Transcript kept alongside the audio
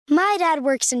My dad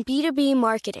works in B2B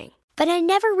marketing, but I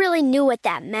never really knew what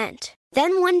that meant.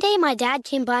 Then one day my dad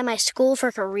came by my school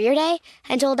for career day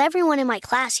and told everyone in my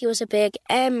class he was a big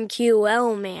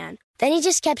MQL man. Then he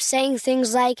just kept saying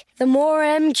things like, the more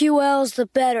MQLs, the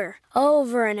better,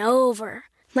 over and over.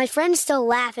 My friends still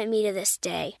laugh at me to this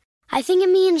day. I think it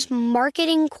means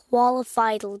marketing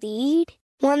qualified lead.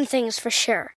 One thing's for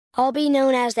sure, I'll be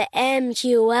known as the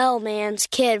MQL man's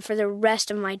kid for the rest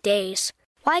of my days.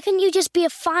 Why couldn't you just be a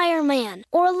fireman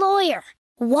or a lawyer?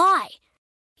 Why?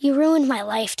 You ruined my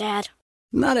life, Dad.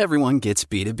 Not everyone gets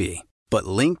B2B, but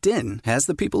LinkedIn has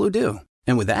the people who do.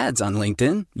 And with ads on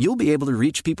LinkedIn, you'll be able to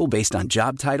reach people based on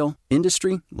job title,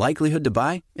 industry, likelihood to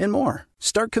buy, and more.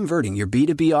 Start converting your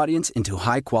B2B audience into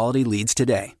high-quality leads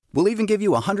today. We'll even give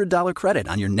you a $100 credit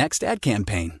on your next ad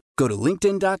campaign. Go to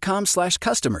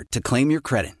linkedin.com/customer to claim your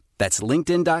credit. That's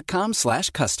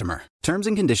linkedin.com/customer. Terms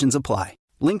and conditions apply.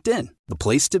 LinkedIn, the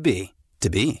place to be,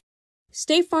 to be.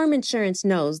 State Farm Insurance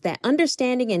knows that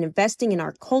understanding and investing in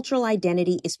our cultural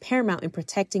identity is paramount in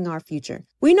protecting our future.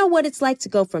 We know what it's like to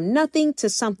go from nothing to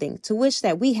something, to wish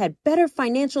that we had better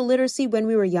financial literacy when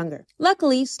we were younger.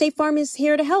 Luckily, State Farm is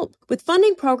here to help with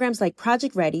funding programs like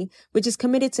Project Ready, which is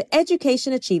committed to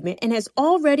education achievement and has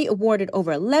already awarded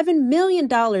over $11 million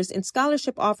in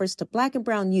scholarship offers to Black and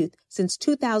Brown youth since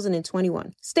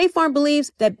 2021. State Farm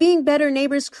believes that being better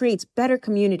neighbors creates better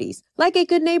communities. Like a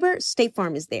good neighbor, State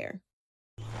Farm is there.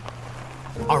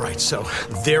 All right, so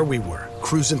there we were,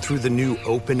 cruising through the new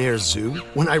open-air zoo,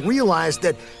 when I realized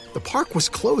that the park was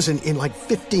closing in like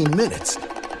 15 minutes.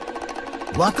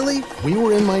 Luckily, we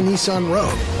were in my Nissan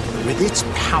Rogue. With its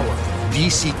powerful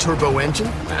VC turbo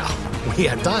engine, well, we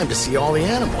had time to see all the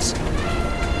animals.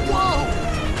 Whoa!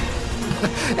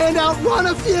 And outrun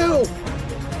a few!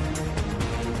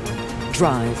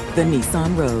 Drive the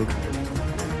Nissan Rogue.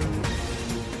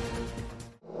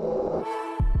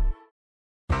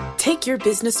 Take your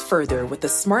business further with the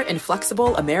smart and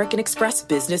flexible American Express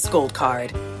Business Gold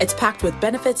Card. It's packed with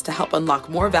benefits to help unlock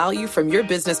more value from your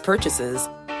business purchases.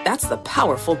 That's the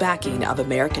powerful backing of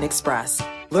American Express.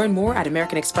 Learn more at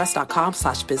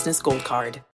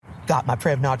americanexpress.com/businessgoldcard. Got my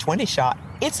Prevnar 20 shot.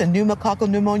 It's a pneumococcal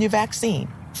pneumonia vaccine.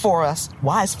 For us,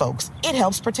 wise folks, it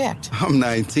helps protect. I'm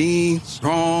 19,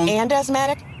 strong. And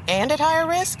asthmatic, and at higher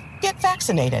risk. Get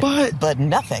vaccinated. But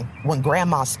nothing when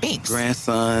grandma speaks.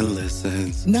 Grandson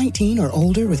listens. 19 or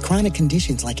older with chronic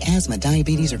conditions like asthma,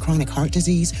 diabetes, or chronic heart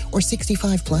disease, or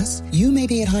 65 plus, you may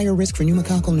be at higher risk for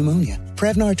pneumococcal pneumonia.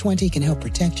 Prevnar 20 can help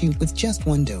protect you with just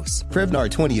one dose.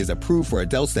 Prevnar 20 is approved for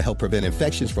adults to help prevent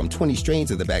infections from 20 strains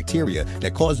of the bacteria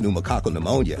that cause pneumococcal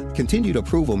pneumonia. Continued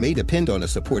approval may depend on a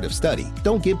supportive study.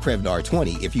 Don't get Prevnar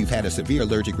 20 if you've had a severe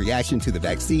allergic reaction to the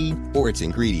vaccine or its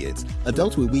ingredients.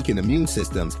 Adults with weakened immune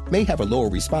systems may have a lower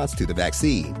response to the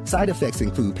vaccine. Side effects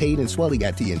include pain and swelling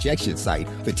at the injection site,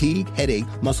 fatigue, headache,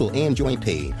 muscle, and joint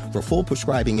pain. For full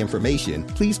prescribing information,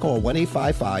 please call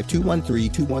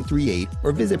 1-855-213-2138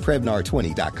 or visit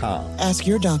Prevnar20.com. Ask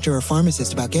your doctor or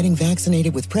pharmacist about getting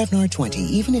vaccinated with Prevnar 20,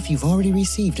 even if you've already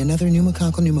received another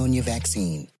pneumococcal pneumonia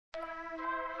vaccine.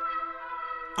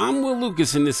 I'm Will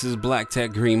Lucas, and this is Black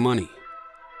Tech Green Money.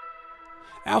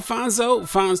 Alphonzo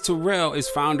Phonz Terrell is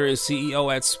founder and CEO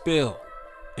at Spill,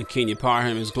 and Kenya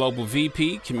Parham is Global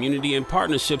VP, Community and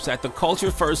Partnerships at the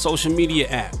Culture First social media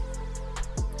app.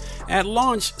 At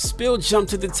launch, Spill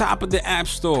jumped to the top of the App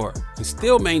Store and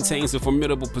still maintains a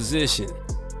formidable position.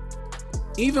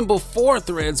 Even before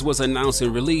Threads was announced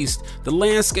and released, the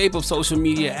landscape of social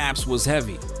media apps was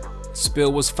heavy.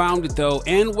 Spill was founded, though,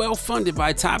 and well-funded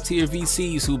by top-tier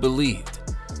VCs who believed.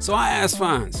 So I asked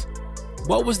Phonz,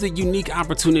 what was the unique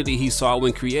opportunity he saw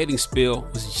when creating Spill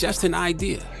was just an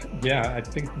idea? Yeah, I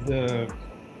think the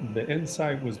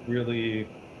insight was really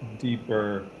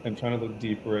deeper and trying to look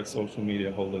deeper at social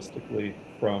media holistically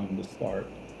from the start.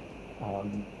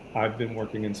 I've been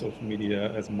working in social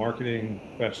media as a marketing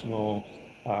professional,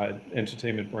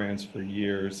 entertainment brands for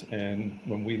years, and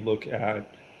when we look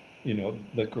at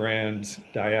the grand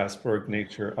diasporic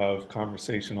nature of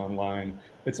conversation online,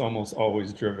 it's almost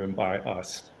always driven by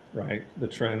us, right? The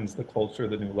trends, the culture,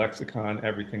 the new lexicon,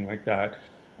 everything like that.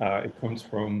 It comes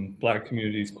from Black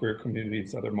communities, queer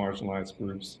communities, other marginalized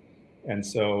groups. And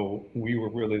so we were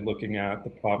really looking at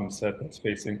the problem set that's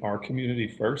facing our community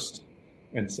first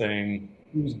and saying,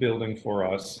 who's building for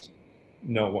us?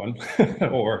 No one.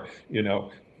 Or,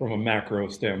 from a macro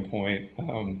standpoint,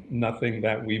 nothing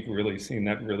that we've really seen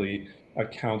that really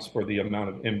accounts for the amount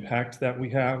of impact that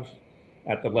we have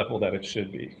at the level that it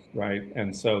should be, right?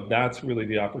 And so that's really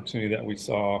the opportunity that we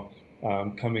saw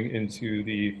coming into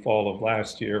the fall of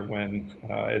last year when,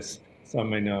 as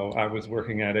some may know, I was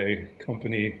working at a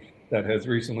company that has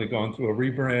recently gone through a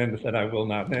rebrand that I will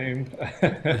not name.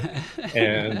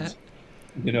 And,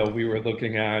 we were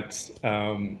looking at,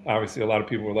 obviously a lot of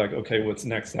people were like, okay, what's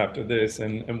next after this?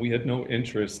 And we had no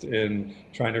interest in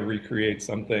trying to recreate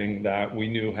something that we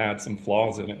knew had some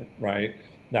flaws in it, right?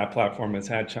 That platform has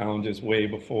had challenges way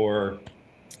before,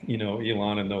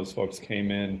 Elon and those folks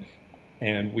came in.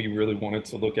 And we really wanted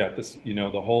to look at this,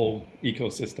 the whole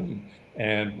ecosystem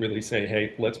and really say,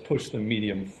 hey, let's push the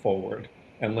medium forward.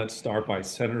 And let's start by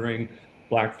centering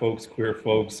Black folks, queer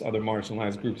folks, other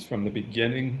marginalized groups from the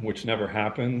beginning, which never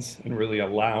happens, and really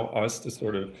allow us to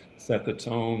sort of set the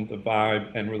tone, the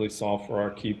vibe, and really solve for our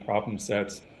key problem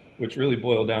sets, which really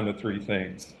boil down to three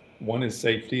things. One is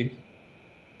safety,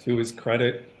 two is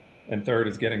credit, and third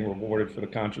is getting rewarded for the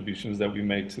contributions that we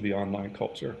make to the online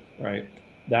culture, right?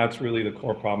 That's really the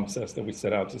core problem sets that we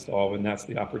set out to solve, and that's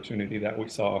the opportunity that we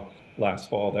saw last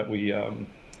fall that we,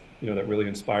 that really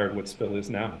inspired what Spill is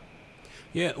now.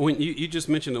 Yeah, when you just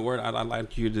mentioned the word, I'd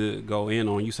like you to go in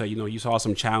on. You say, you saw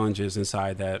some challenges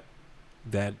inside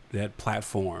that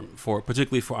platform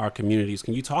particularly for our communities.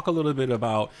 Can you talk a little bit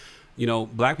about,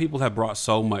 Black people have brought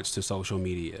so much to social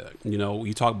media.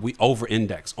 We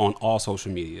over-index on all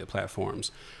social media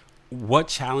platforms. What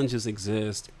challenges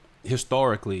exist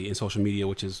historically in social media,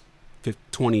 which is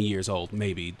 20 years old,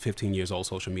 maybe 15 years old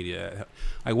social media?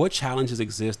 Like, what challenges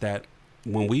exist that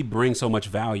when we bring so much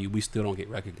value, we still don't get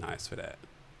recognized for that?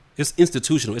 It's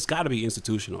institutional. It's got to be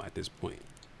institutional at this point.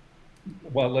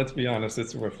 Well, let's be honest,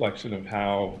 it's a reflection of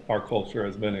how our culture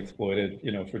has been exploited,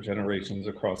 for generations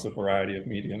across a variety of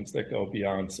mediums that go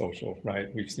beyond social,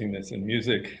 right? We've seen this in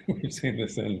music, we've seen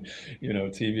this in,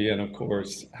 TV, and of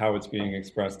course, how it's being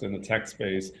expressed in the tech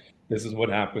space. This is what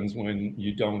happens when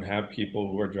you don't have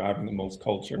people who are driving the most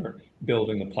culture,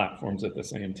 building the platforms at the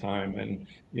same time. And,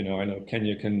 I know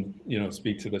Kenya can,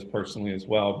 speak to this personally as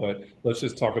well, but let's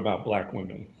just talk about Black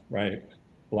women, right?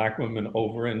 Black women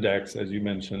over-index, as you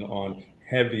mentioned, on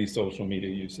heavy social media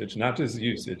usage, not just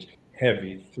usage,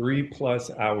 heavy,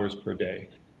 3+ hours per day.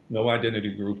 No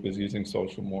identity group is using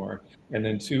social more. And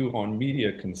then 2, on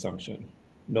media consumption.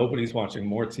 Nobody's watching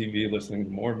more TV, listening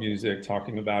to more music,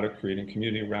 talking about it, creating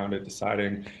community around it,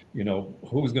 deciding,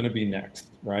 who's going to be next,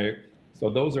 right? So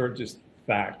those are just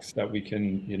facts that we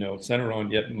can, center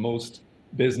on, yet most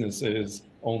businesses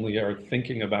only are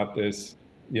thinking about this,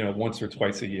 once or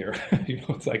twice a year.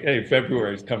 It's like, hey,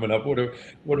 February's coming up. What are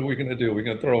we going to do? We're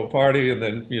going to throw a party and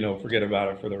then, forget about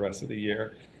it for the rest of the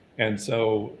year. And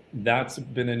so that's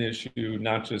been an issue,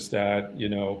 not just at,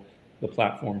 the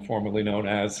platform formerly known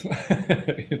as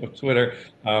Twitter,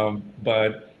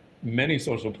 but many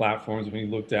social platforms. When you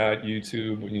looked at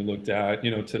YouTube, when you looked at,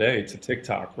 today to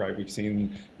TikTok, right? We've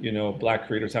seen, Black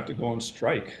creators have to go on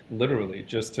strike, literally,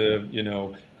 just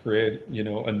to, create,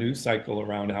 a news cycle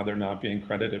around how they're not being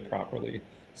credited properly.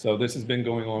 So this has been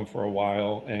going on for a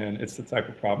while, and it's the type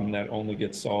of problem that only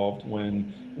gets solved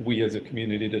when we as a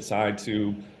community decide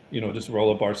to, just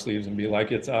roll up our sleeves and be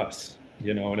like, it's us.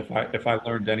 And if I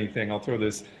learned anything, I'll throw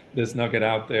this nugget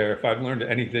out there. If I've learned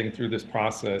anything through this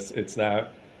process, it's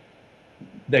that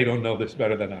they don't know this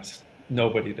better than us.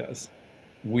 Nobody does.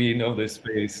 We know this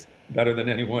space better than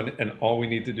anyone, and all we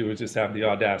need to do is just have the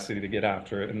audacity to get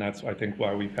after it, and that's, I think,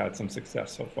 why we've had some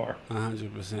success so far.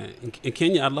 100%. And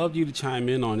Kenya, I'd love you to chime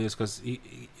in on this, because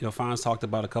Phonz talked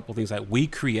about a couple of things, like we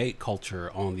create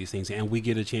culture on these things, and we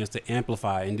get a chance to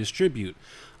amplify and distribute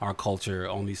our culture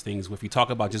on these things. If you talk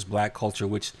about just Black culture,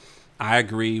 which I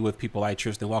agree with people like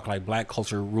Tristan Walker, like Black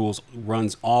culture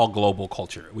runs all global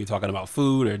culture. We're talking about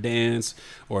food or dance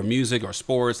or music or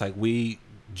sports, like we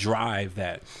drive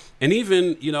that. And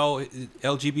even,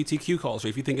 LGBTQ culture,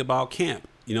 if you think about camp,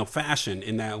 fashion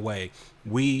in that way,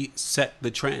 we set the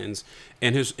trends.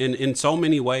 And in so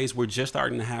many ways, we're just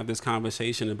starting to have this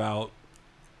conversation about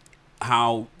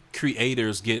how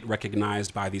creators get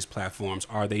recognized by these platforms.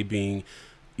 Are they being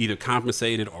either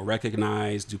compensated or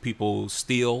recognized? Do people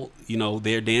steal,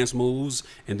 their dance moves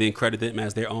and then credit them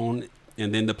as their own?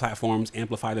 And then the platforms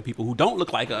amplify the people who don't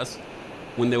look like us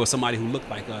when there was somebody who looked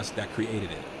like us that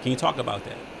created it. Can you talk about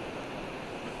that?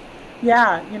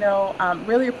 Yeah,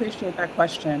 really appreciate that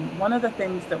question. One of the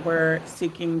things that we're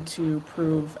seeking to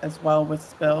prove as well with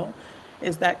Spill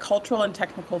is that cultural and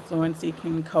technical fluency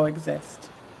can coexist,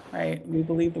 right? We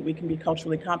believe that we can be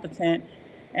culturally competent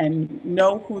and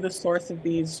know who the source of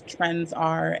these trends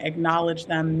are, acknowledge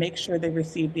them, make sure they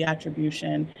receive the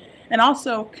attribution, and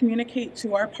also communicate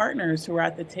to our partners who are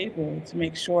at the table to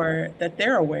make sure that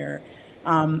they're aware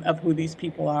of who these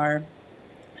people are,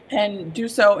 and do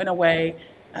so in a way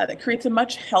that creates a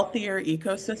much healthier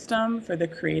ecosystem for the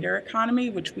creator economy,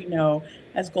 which we know,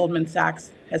 as Goldman Sachs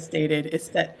has stated, is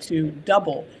set to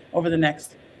double over the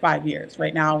next 5 years.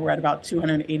 Right now, we're at about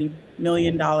 $280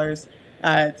 million.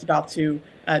 It's about to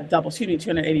double,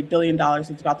 $280 billion.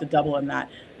 It's about to double in that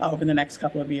over the next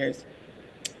couple of years.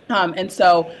 And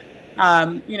so,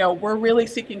 we're really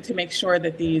seeking to make sure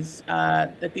that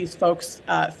these folks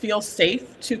feel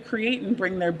safe to create and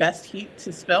bring their best heat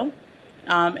to spill,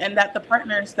 and that the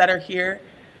partners that are here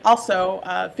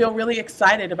also feel really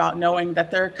excited about knowing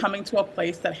that they're coming to a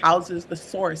place that houses the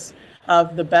source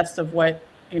of the best of what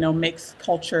makes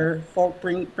culture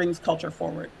brings culture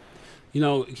forward.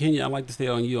 Kenya, I'd like to stay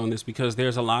on you on this because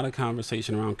there's a lot of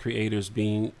conversation around creators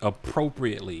being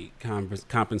appropriately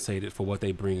compensated for what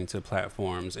they bring to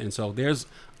platforms. And so there's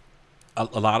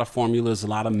a lot of formulas, a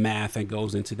lot of math that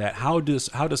goes into that. How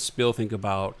does Spill think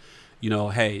about,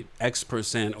 hey, X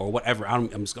percent or whatever? I'm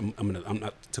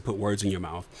not to put words in your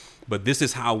mouth, but this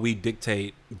is how we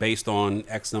dictate based on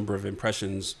X number of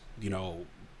impressions,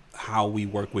 how we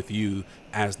work with you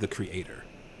as the creator.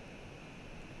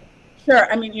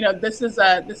 Sure. I mean, this is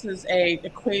a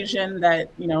equation that,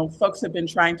 folks have been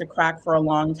trying to crack for a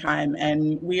long time,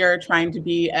 and we are trying to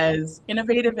be as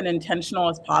innovative and intentional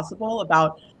as possible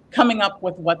about coming up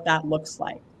with what that looks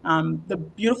like. The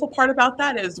beautiful part about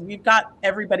that is we've got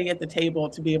everybody at the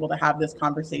table to be able to have this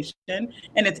conversation,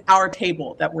 and it's our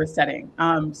table that we're setting.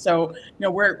 So,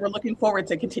 we're looking forward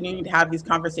to continuing to have these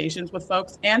conversations with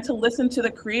folks and to listen to the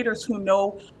creators who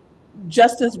know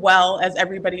just as well as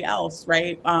everybody else,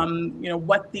 right?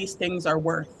 What these things are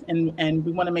worth. And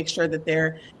we want to make sure that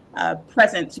they're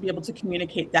present to be able to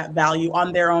communicate that value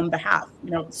on their own behalf.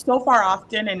 So far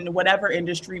often in whatever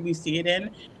industry we see it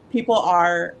in, people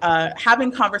are having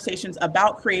conversations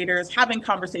about creators, having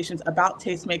conversations about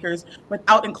tastemakers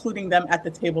without including them at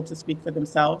the table to speak for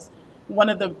themselves. One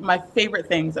of my favorite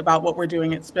things about what we're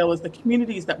doing at Spill is the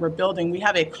communities that we're building. We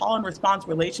have a call and response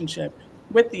relationship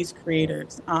with these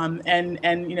creators, and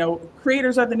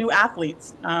creators are the new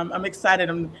athletes. I'm excited.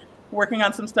 I'm working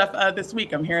on some stuff this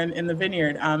week. I'm here in the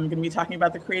Vineyard. I'm going to be talking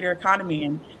about the creator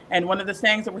economy, and one of the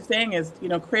sayings that we're saying is,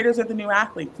 creators are the new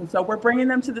athletes, and so we're bringing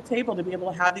them to the table to be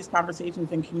able to have these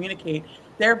conversations and communicate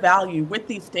their value with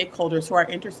these stakeholders who are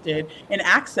interested in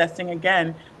accessing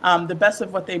again the best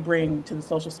of what they bring to the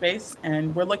social space.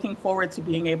 And we're looking forward to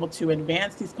being able to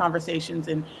advance these conversations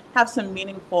and have some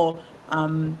meaningful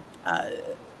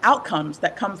outcomes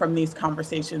that come from these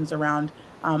conversations around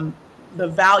the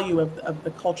value of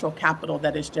the cultural capital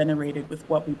that is generated with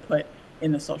what we put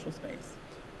in the social space.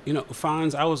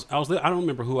 Phonz, I don't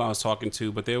remember who I was talking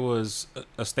to, but there was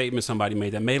a statement somebody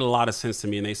made that made a lot of sense to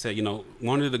me. And they said,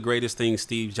 one of the greatest things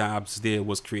Steve Jobs did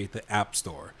was create the App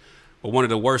Store. But one of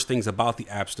the worst things about the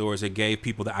App Store is it gave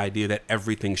people the idea that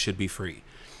everything should be free.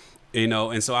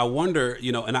 And so I wonder,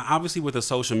 and obviously with a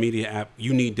social media app,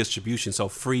 you need distribution. So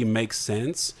free makes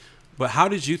sense. But how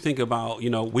did you think about,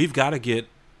 we've got to get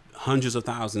hundreds of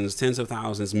thousands, tens of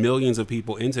thousands, millions of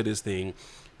people into this thing,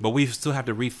 but we still have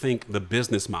to rethink the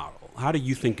business model. How do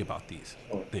you think about these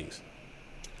things?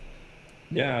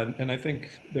 Yeah, and I think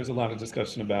there's a lot of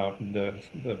discussion about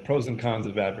the pros and cons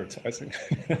of advertising,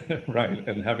 right?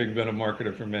 And having been a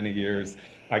marketer for many years,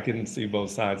 I can see both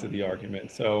sides of the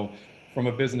argument. So from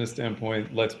a business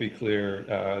standpoint, let's be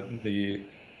clear,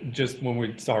 just when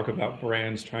we talk about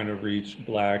brands trying to reach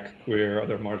Black, queer,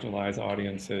 other marginalized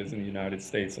audiences in the United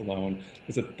States alone,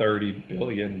 it's a $30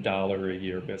 billion a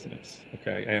year business,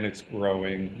 okay? And it's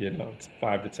growing, it's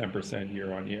 5 to 10%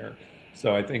 year on year.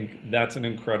 So I think that's an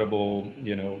incredible,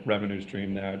 revenue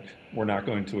stream that we're not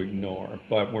going to ignore,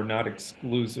 but we're not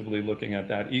exclusively looking at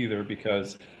that either,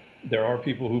 because there are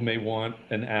people who may want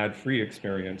an ad-free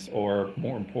experience, or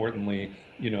more importantly,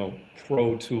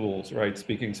 pro tools, right?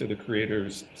 Speaking to the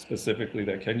creators specifically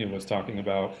that Kenya was talking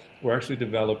about, we're actually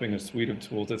developing a suite of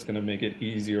tools that's going to make it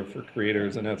easier for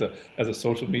creators. And as a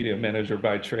social media manager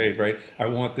by trade, right, I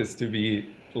want this to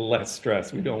be less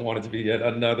stress. We don't want it to be yet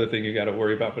another thing you got to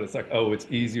worry about, but it's like, oh, it's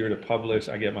easier to publish.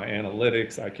 I get my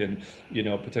analytics. I can,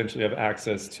 potentially have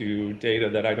access to data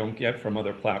that I don't get from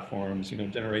other platforms,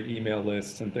 generate email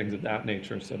lists and things of that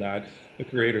nature, so that the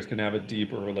creators can have a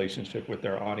deeper relationship with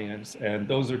their audience. And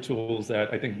those are tools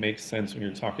that I think make sense when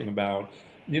you're talking about,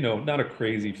 not a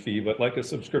crazy fee, but like a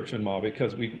subscription model,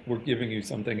 because we're giving you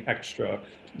something extra,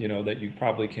 that you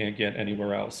probably can't get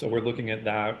anywhere else. So we're looking at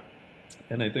that.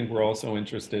 And I think we're also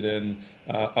interested in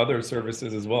other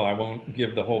services as well. I won't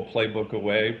give the whole playbook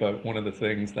away, but one of the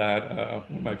things that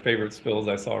one of my favorite spills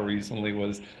I saw recently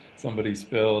was somebody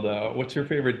spilled, what's your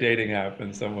favorite dating app?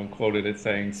 And someone quoted it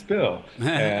saying, Spill.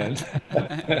 And,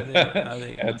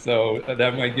 and so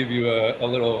that might give you a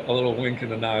little wink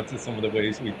and a nod to some of the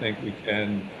ways we think we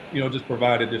can, just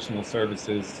provide additional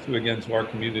services to our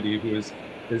community who is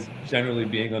is generally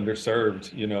being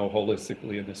underserved,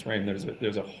 holistically in this realm.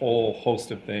 There's a whole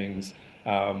host of things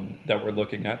that we're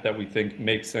looking at that we think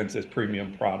make sense as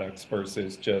premium products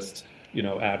versus just,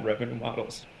 ad revenue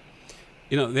models.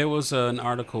 There was an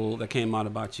article that came out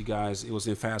about you guys. It was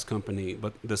in Fast Company,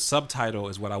 but the subtitle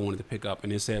is what I wanted to pick up,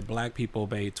 and it said Black people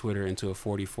made Twitter into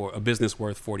a business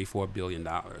worth $44 billion.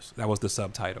 That was the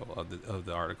subtitle of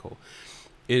the article.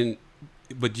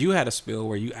 But you had a spill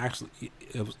where you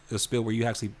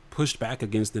actually pushed back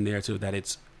against the narrative that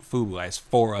it's food, it's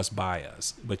for us, by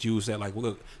us. But you said, like,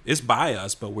 look, it's by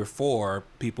us, but we're for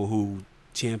people who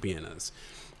champion us.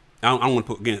 I don't want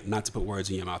to put, not to put words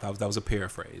in your mouth. That was a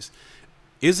paraphrase.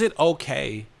 Is it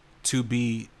okay to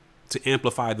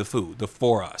amplify the food, the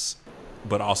for us,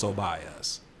 but also by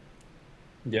us?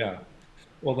 Yeah.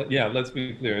 Well, yeah, let's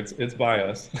be clear. It's by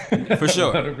us. For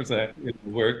sure. 100%.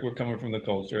 We're coming from the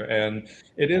culture, and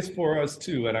it is for us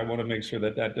too. And I want to make sure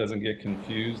that doesn't get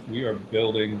confused. We are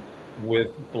building with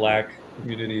Black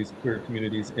communities, queer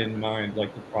communities in mind,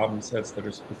 like the problem sets that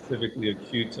are specifically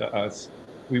acute to us.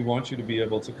 We want you to be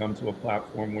able to come to a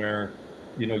platform where,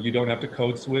 you don't have to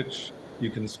code switch. You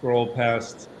can scroll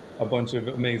past a bunch of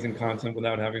amazing content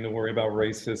without having to worry about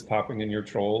racists popping in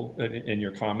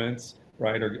your comments,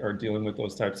 right? Or dealing with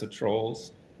those types of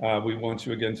trolls. We want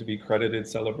you, again, to be credited,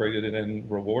 celebrated, and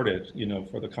rewarded,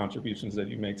 for the contributions that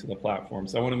you make to the platform.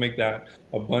 So I want to make that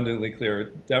abundantly clear.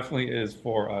 It definitely is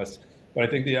for us. But I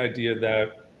think the idea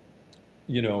that,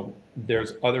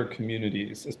 there's other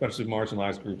communities, especially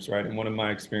marginalized groups, right? And one of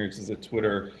my experiences at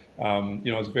Twitter, I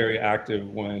was very active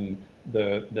when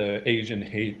the Asian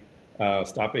hate,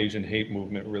 Stop Asian Hate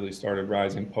movement really started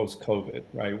rising post-COVID,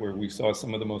 right? Where we saw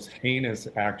some of the most heinous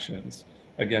actions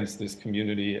against this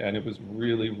community, and it was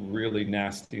really, really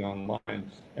nasty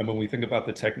online. And when we think about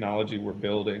the technology we're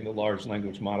building, the large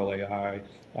language model AI,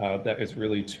 that is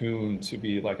really tuned to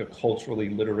be like a culturally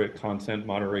literate content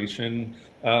moderation,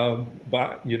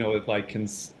 but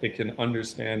it can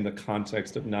understand the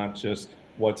context of not just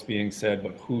what's being said,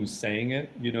 but who's saying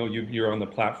it. You're on the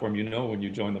platform, when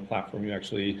you join the platform,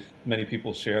 many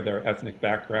people share their ethnic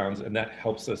backgrounds, and that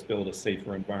helps us build a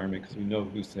safer environment because we know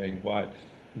who's saying what.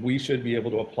 We should be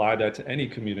able to apply that to any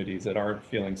communities that aren't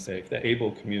feeling safe, the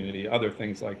able community, other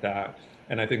things like that.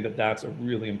 And I think that that's a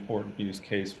really important use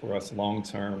case for us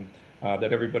long-term,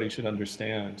 that everybody should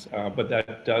understand. But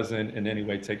that doesn't in any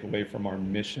way take away from our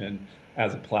mission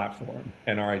as a platform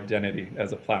and our identity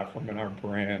as a platform and our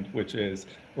brand, which is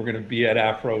we're going to be at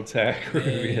Afrotech, we're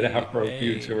going to be at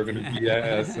Afrofuture, we're going to be at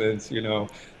Essence,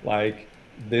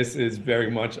 this is very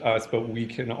much us, but we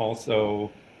can also,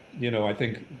 I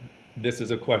think this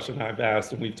is a question I've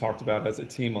asked and we've talked about as a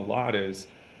team a lot is,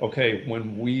 okay,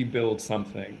 when we build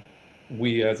something,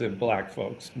 we as in Black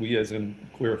folks, we as in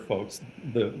queer folks,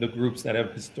 the groups that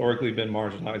have historically been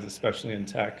marginalized, especially in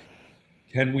tech,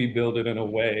 can we build it in a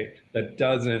way that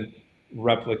doesn't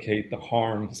replicate the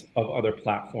harms of other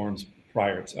platforms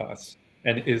prior to us?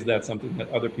 And is that something that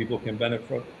other people can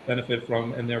benefit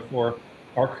from, and therefore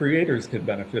our creators can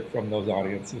benefit from those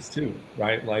audiences too,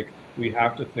 right? Like, we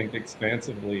have to think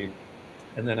expansively.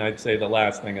 And then I'd say the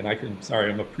last thing, and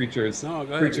I'm a preacher's son,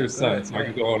 so I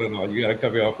can go on and on. You got to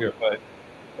cut me off here,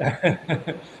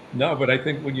 but no, but I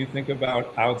think when you think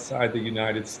about outside the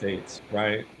United States,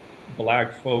 right?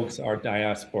 Black folks are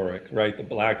diasporic, right? The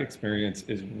Black experience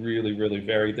is really, really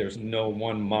varied. There's no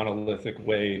one monolithic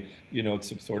way,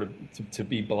 to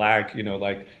be Black,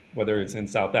 like whether it's in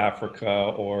South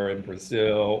Africa or in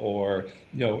Brazil or,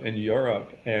 in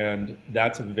Europe. And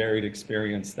that's a varied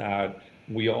experience that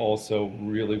we also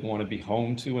really want to be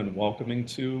home to and welcoming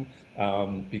to,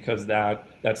 because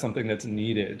that's something that's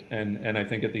needed. And I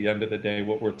think at the end of the day,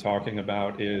 what we're talking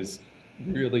about is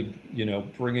really,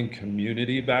 bringing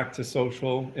community back to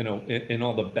social, in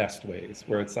all the best ways,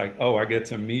 where it's like, oh, I get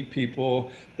to meet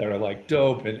people that are like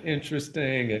dope and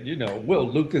interesting. And, Will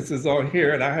Lucas is on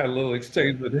here and I had a little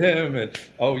exchange with him. And,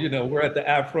 oh, we're at the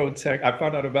Afrotech. I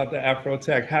found out about the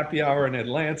Afrotech happy hour in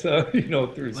Atlanta,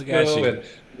 through Spill, and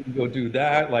we can go do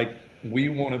that. Like, we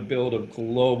want to build a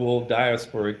global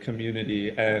diasporic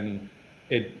community, and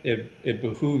it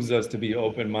behooves us to be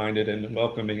open-minded and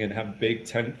welcoming and have big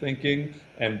tent thinking.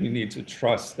 And we need to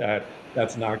trust that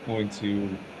that's not going to,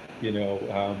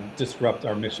 disrupt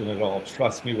our mission at all.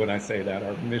 Trust me when I say that.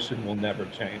 Our mission will never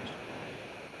change.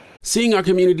 Seeing our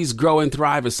communities grow and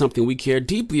thrive is something we care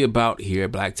deeply about here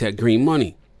at Black Tech Green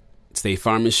Money. State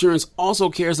Farm Insurance also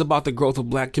cares about the growth of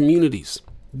Black communities.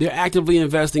 They're actively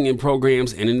investing in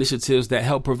programs and initiatives that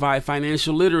help provide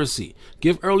financial literacy,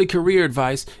 give early career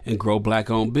advice, and grow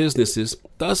Black-owned businesses,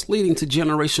 thus leading to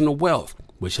generational wealth,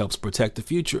 which helps protect the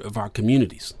future of our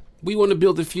communities. We want to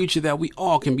build a future that we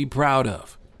all can be proud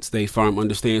of. State Farm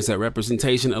understands that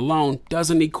representation alone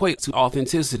doesn't equate to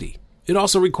authenticity. It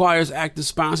also requires active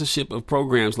sponsorship of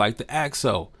programs like the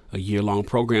AXO, a year-long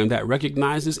program that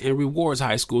recognizes and rewards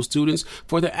high school students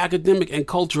for their academic and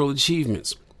cultural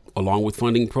achievements, along with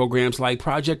funding programs like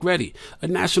Project Ready, a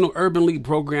National Urban League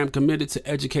program committed to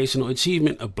educational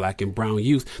achievement of Black and brown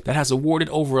youth that has awarded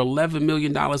over $11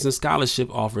 million in scholarship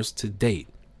offers to date.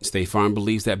 State Farm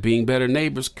believes that being better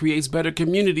neighbors creates better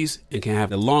communities and can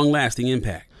have a long-lasting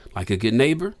impact. Like a good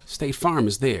neighbor, State Farm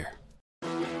is there.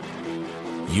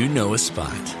 You know a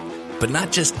spot, but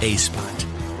not just a spot,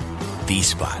 the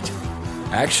spot.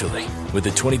 Actually, with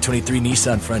the 2023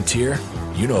 Nissan Frontier,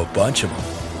 you know a bunch of them.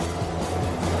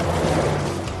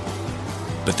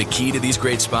 But the key to these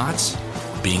great spots?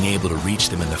 Being able to reach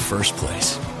them in the first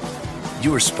place.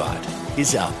 Your spot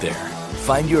is out there.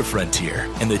 Find your Frontier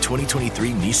in the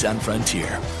 2023 Nissan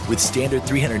Frontier with standard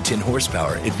 310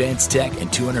 horsepower, advanced tech,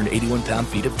 and 281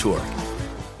 pound-feet of torque.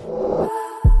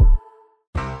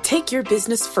 Take your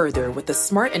business further with the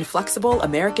smart and flexible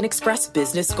American Express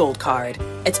Business Gold Card.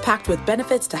 It's packed with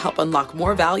benefits to help unlock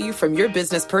more value from your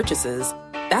business purchases.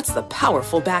 That's the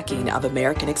powerful backing of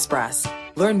American Express.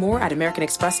 Learn more at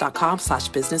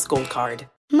americanexpress.com/businessgoldcard.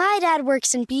 My dad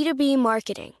works in B2B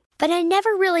marketing, but I never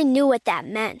really knew what that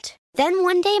meant. Then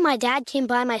one day my dad came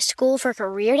by my school for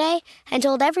career day and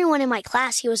told everyone in my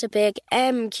class he was a big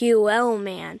MQL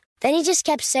man. Then he just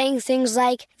kept saying things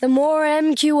like, the more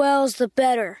MQLs, the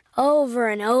better, over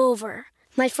and over.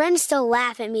 My friends still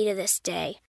laugh at me to this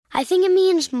day. I think it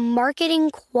means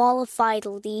marketing qualified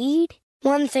lead.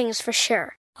 One thing's for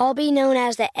sure, I'll be known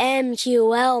as the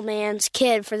MQL man's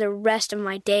kid for the rest of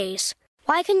my days.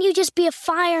 Why couldn't you just be a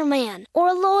fireman or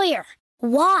a lawyer?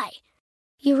 Why?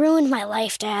 You ruined my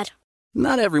life, Dad.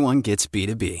 Not everyone gets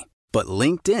B2B, but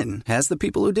LinkedIn has the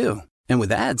people who do. And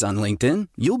with ads on LinkedIn,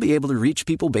 you'll be able to reach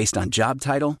people based on job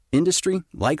title, industry,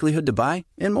 likelihood to buy,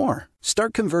 and more.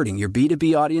 Start converting your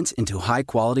B2B audience into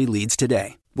high-quality leads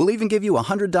today. We'll even give you a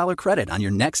 $100 credit on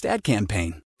your next ad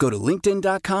campaign. Go to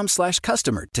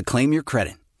linkedin.com/customer to claim your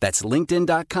credit. That's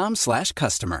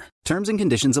linkedin.com/customer. Terms and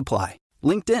conditions apply.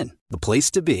 LinkedIn, the place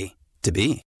to be, to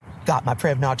be. Got my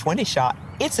Prevnar 20 shot.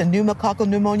 It's a pneumococcal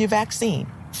pneumonia vaccine.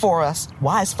 For us,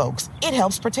 wise folks, it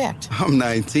helps protect. I'm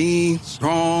 19,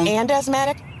 strong. And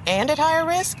asthmatic, and at higher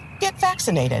risk. Get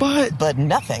vaccinated. But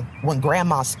nothing when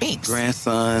grandma speaks.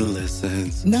 Grandson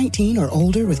listens. 19 or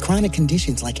older with chronic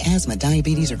conditions like asthma,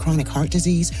 diabetes, or chronic heart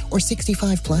disease, or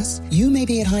 65 plus, you may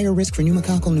be at higher risk for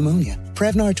pneumococcal pneumonia.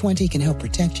 Prevnar 20 can help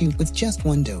protect you with just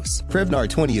one dose. Prevnar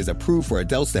 20 is approved for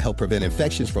adults to help prevent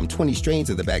infections from 20 strains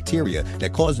of the bacteria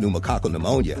that cause pneumococcal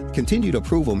pneumonia. Continued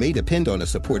approval may depend on a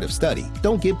supportive study.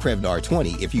 Don't give Prevnar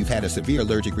 20 if you've had a severe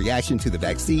allergic reaction to the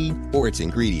vaccine or its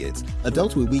ingredients.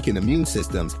 Adults with weakened immune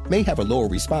systems may have a lower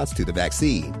response to the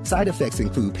vaccine. Side effects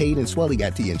include pain and swelling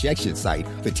at the injection site,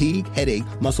 fatigue, headache,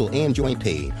 muscle, and joint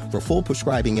pain. For full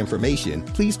prescribing information,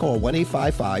 please call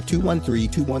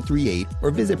 1-855-213-2138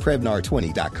 or visit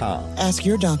Prevnar20.com. Ask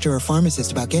your doctor or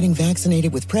pharmacist about getting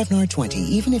vaccinated with Prevnar 20,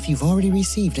 even if you've already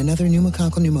received another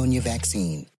pneumococcal pneumonia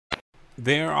vaccine.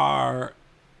 There are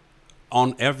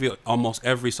on almost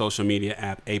every social media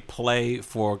app a play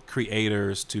for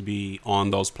creators to be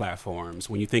on those platforms.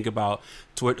 When you think about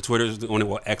Twitter's doing it,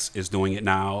 well, X is doing it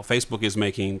now. Facebook is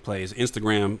making plays.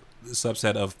 Instagram,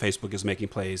 subset of Facebook, is making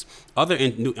plays. Other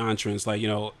new entrants like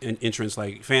entrants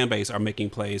like Fanbase are making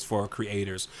plays for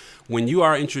creators. When you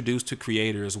are introduced to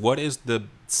creators, what is the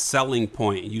selling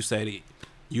point? You say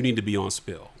you need to be on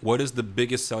Spill. What is the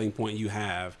biggest selling point you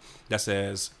have that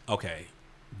says, okay,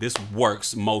 this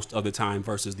works most of the time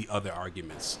versus the other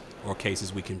arguments or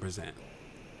cases we can present?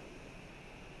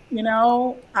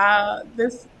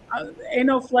 This ain't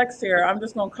no flex here. I'm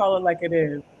just going to call it like it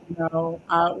is.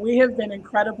 We have been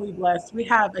incredibly blessed. We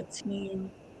have a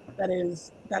team that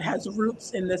has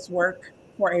roots in this work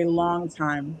for a long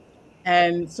time.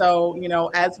 And so,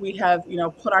 as we have,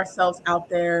 put ourselves out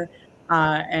there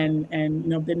and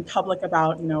been public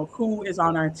about, who is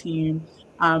on our team,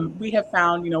 we have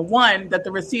found, one, that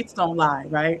the receipts don't lie,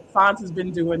 right? Phonz has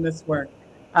been doing this work.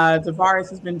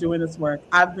 Tavares has been doing this work.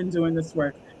 I've been doing this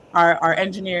work. Our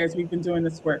engineers, we've been doing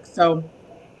this work. So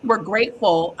we're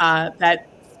grateful that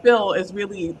Spill is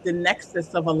really the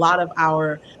nexus of a lot of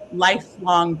our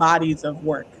lifelong bodies of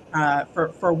work,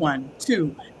 for one.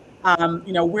 Two,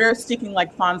 we're seeking,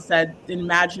 like Phonz said,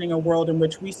 imagining a world in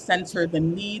which we center the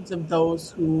needs of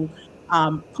those who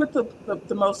put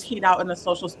the most heat out in the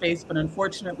social space, but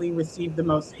unfortunately receive the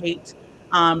most hate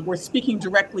We're speaking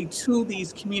directly to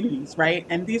these communities, right?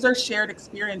 And these are shared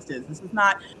experiences. This is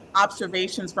not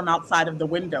observations from outside of the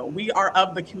window. We are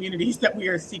of the communities that we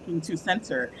are seeking to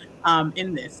censor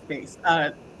in this space.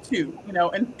 Two,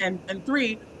 and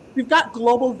three, we've got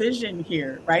global vision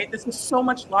here, right? This is so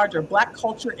much larger. Black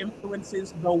culture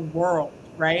influences the world,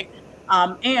 right?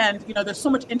 And there's so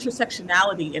much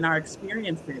intersectionality in our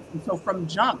experiences. And so from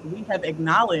jump, we have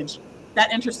acknowledged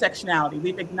that intersectionality.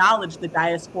 We've acknowledged the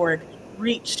diasporic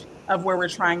reach of where we're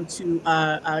trying to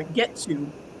get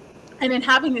to. And in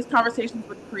having these conversations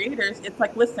with creators, it's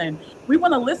like, listen, we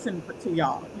want to listen to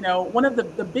y'all. One of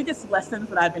the biggest lessons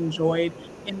that I've enjoyed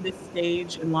in this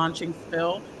stage in launching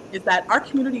Spill is that our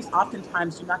communities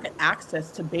oftentimes do not get access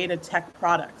to beta tech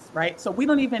products, right? So we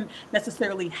don't even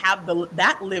necessarily have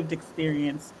that lived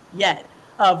experience yet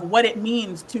of what it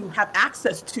means to have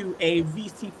access to a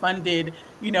VC-funded,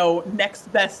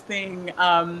 next best thing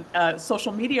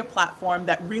social media platform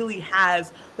that really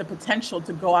has the potential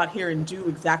to go out here and do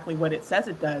exactly what it says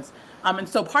it does. And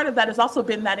so part of that has also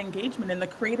been that engagement, and the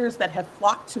creators that have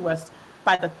flocked to us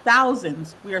by the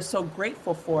thousands, we are so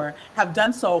grateful for, have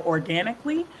done so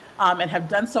organically and have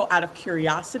done so out of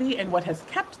curiosity. And what has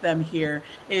kept them here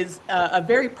is a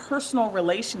very personal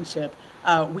relationship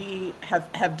we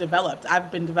have developed.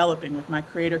 I've been developing with my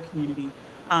creator community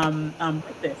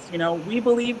with this. We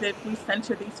believe that if we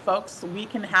center these folks, we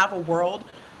can have a world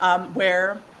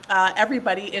where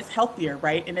everybody is healthier,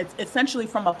 right? And it's essentially,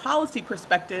 from a policy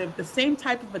perspective, the same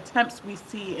type of attempts we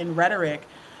see in rhetoric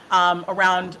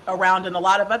around in a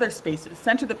lot of other spaces.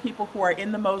 Center the people who are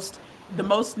in the most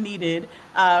needed,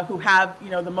 who have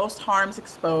the most harms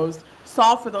exposed,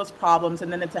 solve for those problems,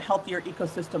 and then it's a healthier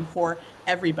ecosystem for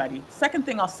everybody. Second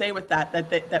thing I'll say with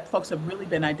that folks have really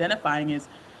been identifying is,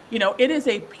 it is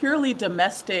a purely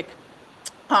domestic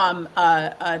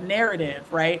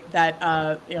narrative, right?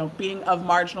 That being of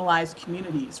marginalized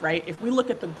communities, right? If we look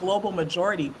at the global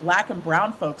majority, Black and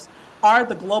brown folks are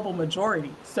the global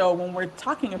majority. So when we're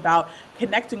talking about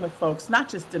connecting with folks, not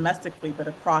just domestically, but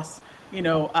across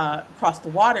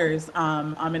the waters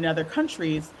in other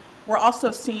countries, we're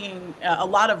also seeing a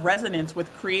lot of resonance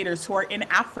with creators who are in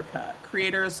Africa,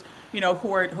 creators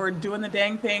who are doing the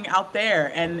dang thing out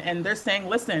there, and they're saying,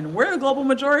 listen, we're the global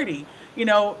majority. In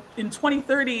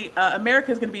 2030,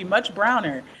 America is going to be much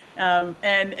browner.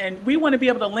 And we want to be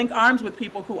able to link arms with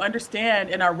people who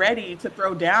understand and are ready to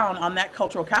throw down on that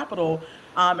cultural capital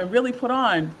and really put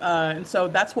on. And so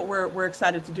that's what we're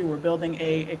excited to do. We're building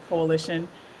a coalition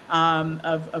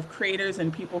of creators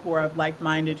and people who are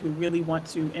like-minded, who really want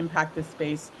to impact this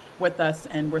space with us.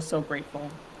 And we're so grateful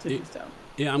to do so.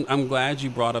 Yeah, I'm glad you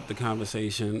brought up the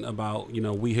conversation about,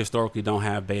 we historically don't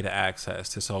have beta access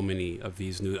to so many of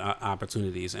these new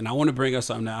opportunities. And I want to bring up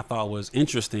something that I thought was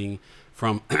interesting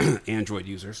from Android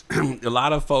users. a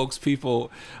lot of folks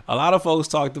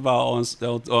talked about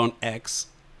on X,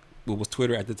 what was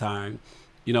Twitter at the time,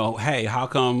 hey, how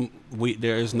come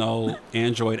there is no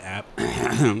Android app?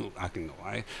 I can know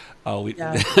why.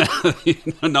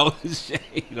 No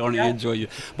shade on Android,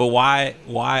 but why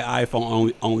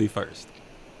iPhone only first?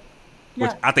 Yeah.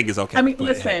 Which I think is okay. I mean,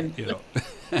 listen.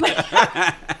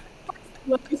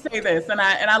 Let me say this, and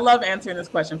I love answering this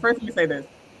question. First, let me say this.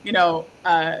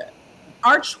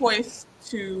 Our choice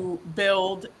to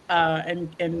build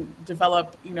and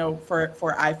develop,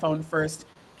 for iPhone first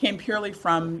came purely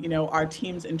from, our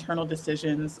team's internal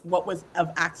decisions, what was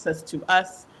of access to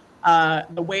us,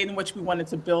 the way in which we wanted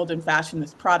to build and fashion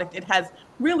this product. It has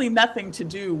really nothing to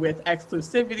do with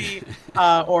exclusivity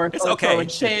or throwing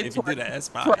shade to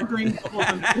our green bubbles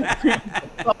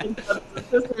and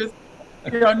sisters.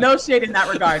 No shade in that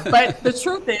regard. But the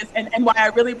truth is, and why I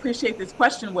really appreciate this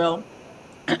question, Will,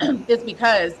 is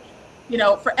because,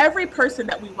 for every person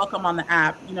that we welcome on the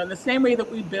app, in the same way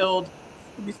that we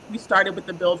started with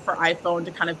the build for iPhone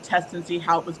to kind of test and see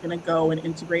how it was going to go and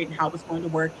integrate and how it was going to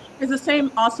work. Is the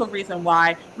same also reason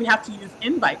why we have to use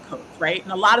invite codes, right?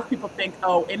 And a lot of people think,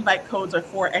 oh, invite codes are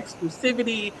for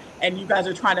exclusivity and you guys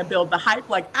are trying to build the hype.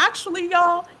 Like, actually,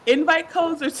 y'all, invite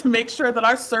codes are to make sure that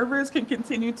our servers can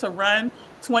continue to run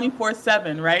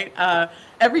 24/7, right?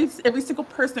 Every single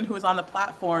person who is on the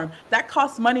platform, that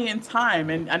costs money and time.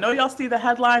 And I know y'all see the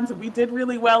headlines, and we did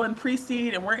really well in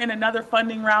pre-seed, and we're in another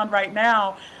funding round right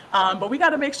now. But we got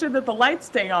to make sure that the lights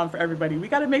stay on for everybody. We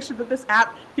got to make sure that this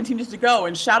app continues to go.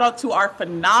 And shout out to our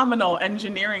phenomenal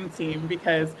engineering team,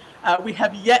 because we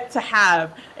have yet to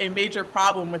have a major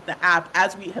problem with the app,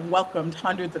 as we have welcomed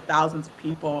hundreds of thousands of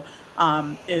people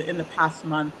in the past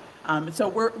month. So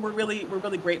we're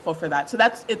really grateful for that. So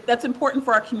that's important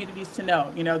for our communities to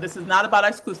know. This is not about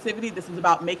exclusivity. This is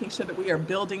about making sure that we are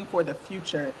building for the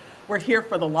future. We're here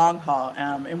for the long haul,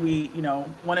 and we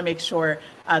want to make sure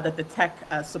that the tech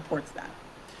supports that.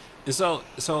 And so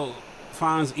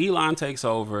Phonz, Elon takes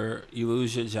over, you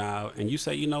lose your job, and you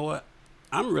say, you know what?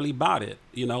 I'm really about it.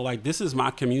 This is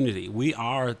my community. We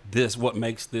are what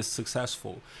makes this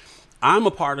successful. I'm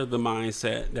a part of the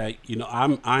mindset that,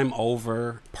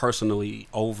 I'm personally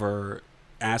over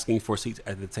asking for seats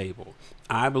at the table.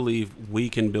 I believe we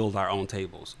can build our own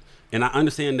tables. And I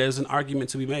understand there's an argument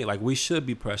to be made. We should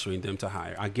be pressuring them to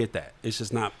hire. I get that. It's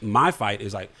just not my fight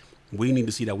is we need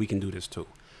to see that we can do this too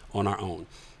on our own.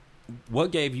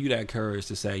 What gave you that courage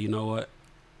to say, you know what?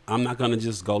 I'm not going to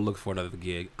just go look for another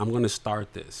gig. I'm going to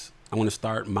start this. I'm going to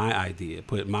start my idea,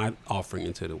 put my offering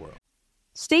into the world.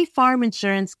 State Farm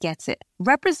Insurance gets it.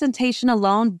 Representation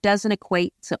alone doesn't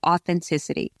equate to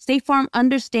authenticity. State Farm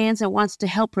understands and wants to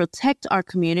help protect our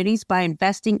communities by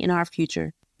investing in our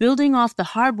future, building off the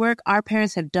hard work our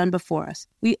parents have done before us.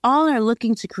 We all are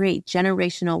looking to create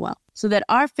generational wealth so that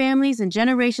our families and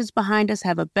generations behind us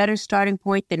have a better starting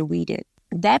point than we did.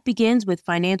 That begins with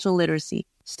financial literacy.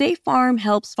 State Farm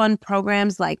helps fund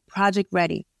programs like Project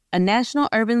Ready, a National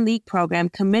Urban League program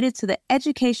committed to the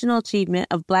educational achievement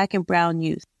of Black and Brown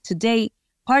youth. To date,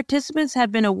 participants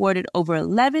have been awarded over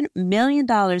 $11 million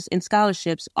in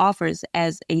scholarships offers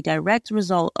as a direct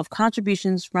result of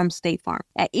contributions from State Farm.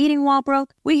 At Eating While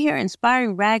Broke, we hear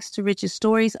inspiring rags to riches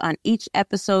stories on each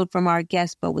episode from our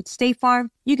guests, but with State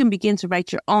Farm, you can begin to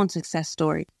write your own success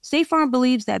story. State Farm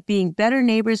believes that being better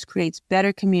neighbors creates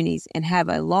better communities and have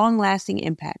a long-lasting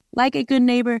impact. Like a good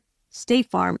neighbor, State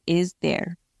Farm is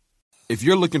there. If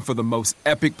you're looking for the most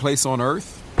epic place on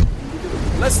earth,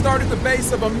 let's start at the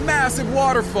base of a massive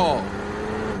waterfall.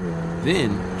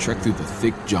 Then trek through the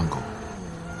thick jungle.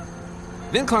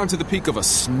 Then climb to the peak of a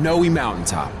snowy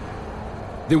mountaintop.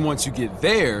 Then once you get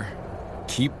there,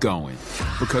 keep going.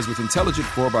 Because with intelligent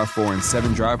 4x4 and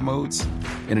 7 drive modes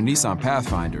and a Nissan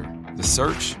Pathfinder, the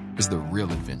search is the real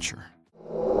adventure.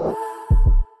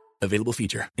 Available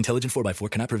feature. Intelligent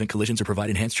 4x4 cannot prevent collisions or provide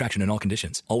enhanced traction in all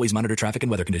conditions. Always monitor traffic and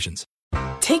weather conditions.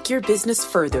 Take your business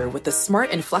further with the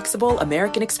smart and flexible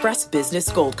American Express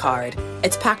Business Gold Card.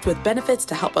 It's packed with benefits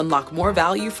to help unlock more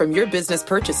value from your business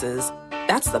purchases.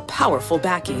 That's the powerful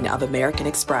backing of American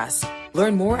Express.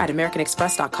 Learn more at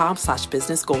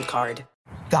americanexpress.com/business gold card.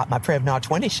 Got my Prevnar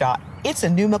 20 shot. It's a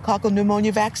pneumococcal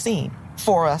pneumonia vaccine.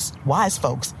 For us, wise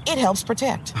folks, it helps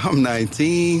protect. I'm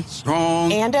 19,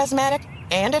 strong. And asthmatic,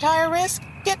 and at higher risk.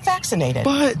 Get vaccinated.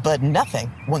 But nothing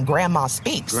when grandma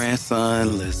speaks.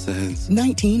 Grandson listens.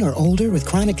 19 or older with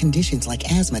chronic conditions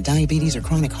like asthma, diabetes, or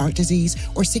chronic heart disease,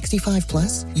 or 65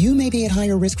 plus, you may be at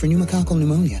higher risk for pneumococcal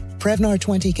pneumonia. Prevnar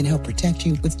 20 can help protect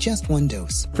you with just one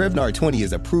dose. Prevnar 20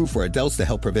 is approved for adults to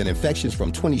help prevent infections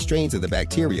from 20 strains of the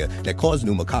bacteria that cause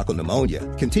pneumococcal pneumonia.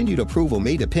 Continued approval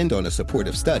may depend on a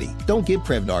supportive study. Don't get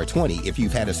Prevnar 20 if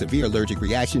you've had a severe allergic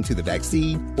reaction to the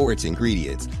vaccine or its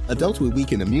ingredients. Adults with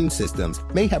weakened immune systems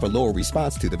may have a lower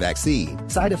response to the vaccine.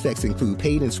 Side effects include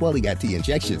pain and swelling at the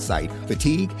injection site,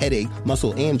 fatigue, headache,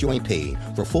 muscle, and joint pain.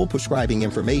 For full prescribing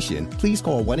information, please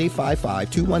call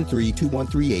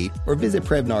 1-855-213-2138 or visit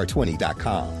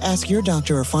Prevnar20.com. Ask your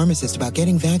doctor or pharmacist about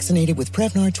getting vaccinated with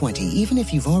Prevnar 20, even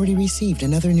if you've already received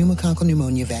another pneumococcal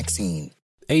pneumonia vaccine.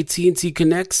 AT&T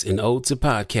connects an ode to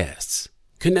podcasts.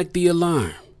 Connect the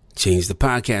alarm. Change the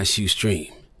podcast you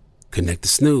stream. Connect the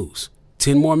snooze.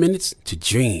 10 more minutes to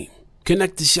dream.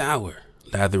 Connect the shower.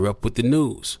 Lather up with the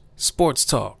news, sports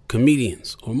talk,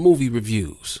 comedians, or movie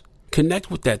reviews.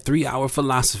 Connect with that 3-hour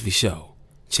philosophy show.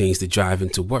 Change the drive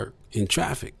into work in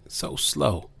traffic so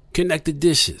slow. Connect the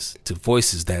dishes to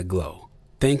voices that glow.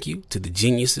 Thank you to the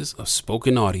geniuses of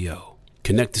spoken audio.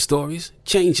 Connect the stories,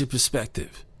 change your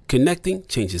perspective. Connecting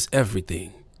changes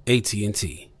everything.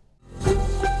 AT&T.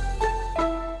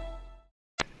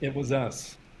 It was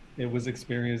us. It was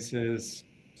experiences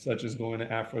such as going to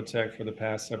Afrotech for the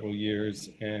past several years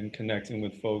and connecting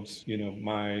with folks.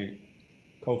 My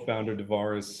co-founder,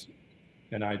 Devaris,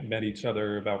 and I met each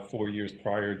other about 4 years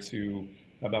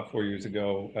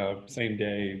ago, same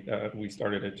day. We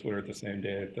started at Twitter at the same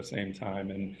day, at the same time,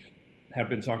 and have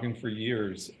been talking for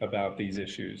years about these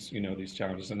issues, these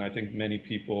challenges. And I think many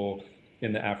people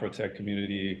in the Afrotech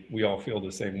community, we all feel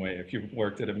the same way. If you've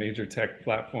worked at a major tech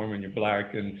platform and you're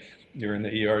Black and you're in the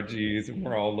ERGs and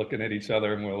we're all looking at each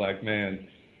other and we're like, man,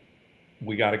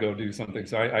 we got to go do something.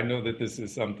 So I know that this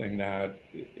is something that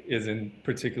isn't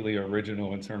particularly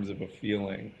original in terms of a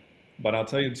feeling, but I'll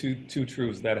tell you two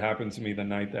truths that happened to me the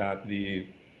night that the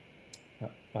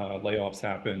layoffs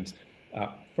happened.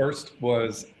 First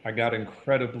was I got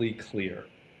incredibly clear.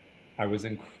 I was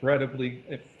incredibly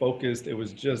focused. It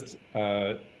was just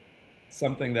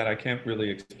something that I can't really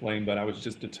explain, but I was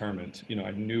just determined. You know,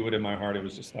 I knew it in my heart. It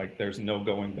was just like, there's no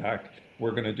going back.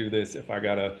 We're going to do this. If I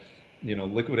got to, you know,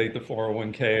 liquidate the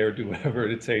 401k or do whatever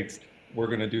it takes, we're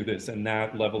going to do this. And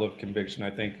that level of conviction, I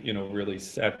think, you know, really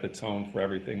set the tone for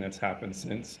everything that's happened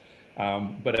since.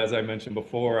 But as I mentioned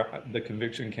before, the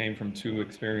conviction came from two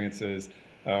experiences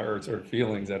or sort of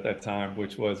feelings at that time,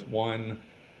 which was one,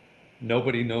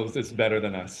 nobody knows this better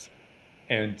than us.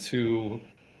 And two,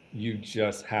 you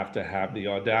just have to have the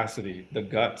audacity, the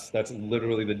guts. That's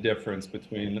literally the difference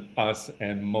between us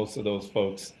and most of those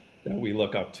folks that we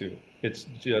look up to. It's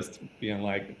just being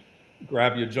like,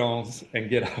 grab your Jones and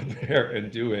get out there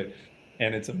and do it.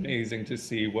 And it's amazing to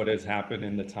see what has happened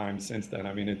in the time since then.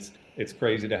 I mean, it's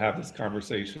crazy to have this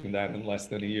conversation that in less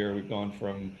than a year, we've gone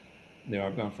from, you know,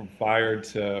 I've gone from fired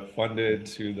to funded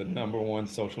to the #1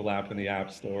 social app in the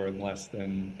App Store in less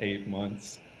than 8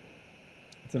 months.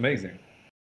 It's amazing.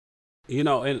 You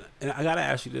know, and I got to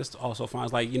ask you this also,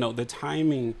 Phonz, like, you know, the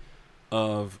timing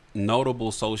of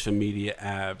notable social media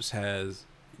apps has,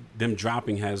 them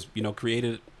dropping has, you know,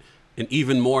 created an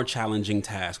even more challenging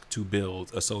task to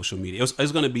build a social media.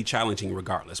 It's going to be challenging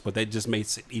regardless, but that just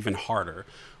makes it even harder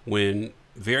when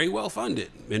very well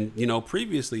funded and, you know,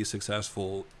 previously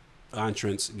successful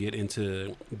entrants get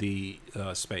into the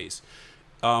space.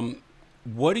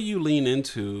 What do you lean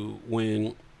into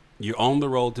when you're on the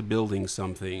road to building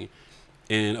something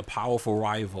and a powerful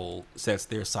rival sets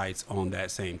their sights on that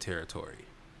same territory?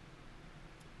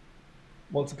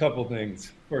 Well, it's a couple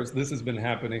things. First, this has been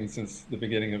happening since the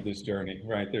beginning of this journey,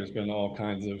 right? There's been all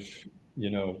kinds of, you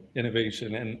know,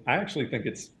 innovation, and I actually think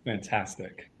it's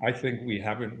fantastic. I think we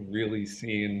haven't really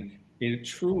seen a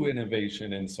true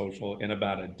innovation in social in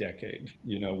about a decade.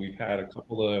 You know, we've had a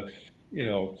couple of, you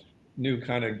know, new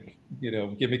kind of, you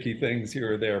know, gimmicky things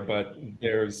here or there, but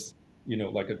there's, you know,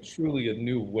 like truly a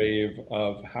new wave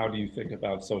of how do you think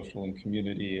about social and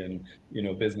community and, you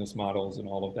know, business models and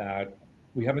all of that.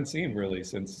 We haven't seen really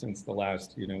since the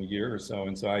last, you know, year or so.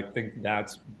 And so I think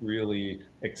that's really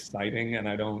exciting. And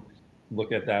I don't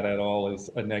look at that at all as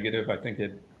a negative. I think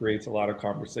it creates a lot of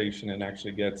conversation and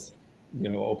actually gets, you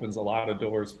know, opens a lot of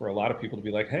doors for a lot of people to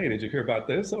be like, hey, did you hear about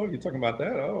this? Oh, you're talking about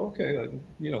that? Oh, okay. Like,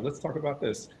 you know, let's talk about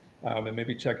this and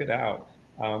maybe check it out.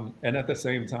 And at the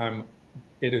same time,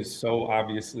 it is so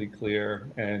obviously clear.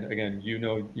 And again, you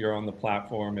know, you're on the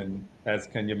platform. And as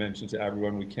Kenya mentioned to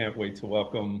everyone, we can't wait to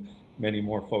welcome many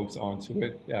more folks onto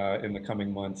it in the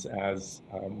coming months as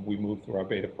we move through our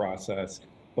beta process.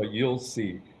 But you'll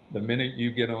see, the minute you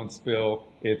get on Spill,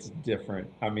 it's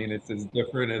different. I mean, it's as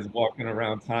different as walking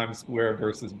around Times Square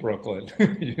versus Brooklyn.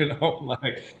 You know,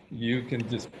 like you can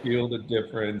just feel the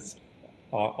difference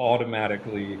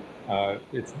automatically.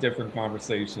 It's different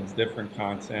conversations, different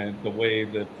content, the way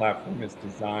the platform is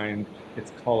designed,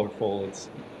 it's colorful,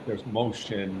 there's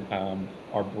motion.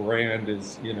 Our brand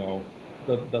is, you know,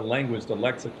 the language, the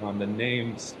lexicon, the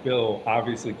name Spill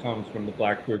obviously comes from the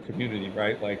Black queer community,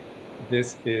 right? Like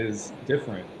this is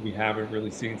different. We haven't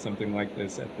really seen something like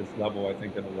this at this level, I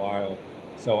think, in a while.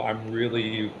 So I'm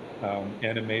really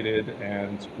animated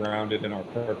and grounded in our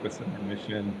purpose and our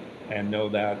mission, and know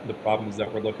that the problems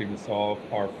that we're looking to solve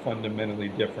are fundamentally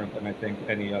different than I think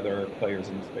any other players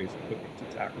in the space are looking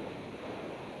to tackle.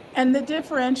 And the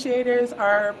differentiators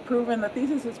are proven, the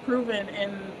thesis is proven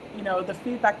in, you know, the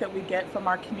feedback that we get from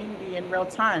our community in real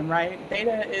time, right?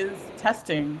 Data is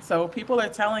testing. So people are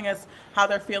telling us how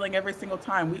they're feeling every single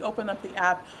time. We open up the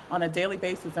app on a daily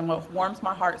basis, and what warms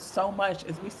my heart so much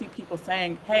is we see people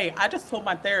saying, hey, I just told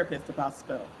my therapist about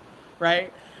Spill,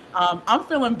 right? I'm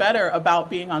feeling better about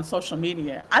being on social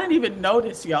media. I didn't even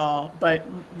notice y'all, but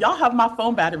y'all have my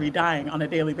phone battery dying on a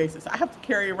daily basis. I have to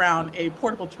carry around a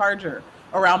portable charger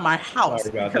around my house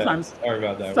because I'm sorry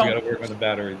about that. We got to work on the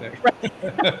battery thing.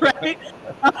 Right.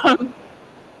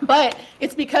 But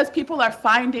it's because people are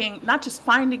finding, not just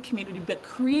finding community, but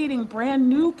creating brand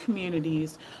new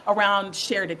communities around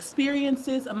shared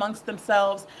experiences amongst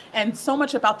themselves. And so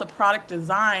much about the product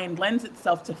design lends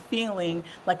itself to feeling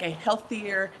like a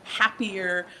healthier,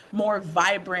 happier, more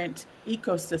vibrant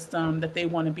ecosystem that they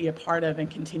want to be a part of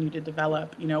and continue to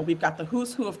develop. You know, we've got the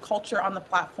who's who of culture on the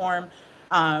platform.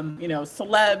 You know,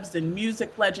 celebs and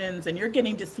music legends, and you're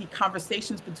getting to see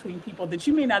conversations between people that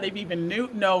you may not have even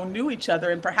knew each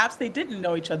other, and perhaps they didn't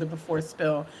know each other before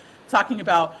Spill, talking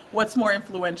about what's more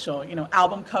influential, you know,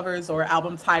 album covers or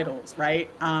album titles, right?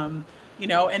 You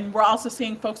know, and we're also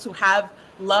seeing folks who have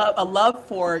love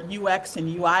for UX and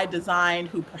UI design,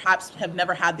 who perhaps have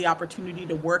never had the opportunity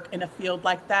to work in a field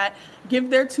like that, give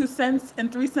their 2 cents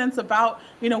and 3 cents about,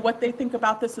 what they think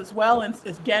about this as well. And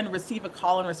again, receive a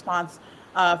call and response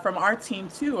from our team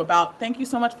too about, thank you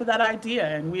so much for that idea,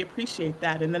 and we appreciate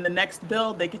that. And then the next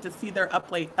build, they get to see their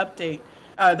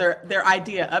their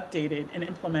idea updated and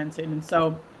implemented. And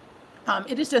so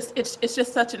it's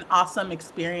just such an awesome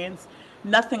experience.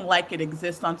 Nothing like it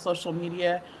exists on social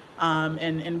media.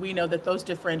 And we know that those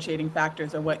differentiating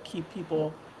factors are what keep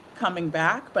people coming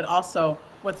back, but also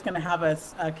what's going to have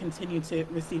us continue to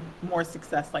receive more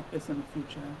success like this in the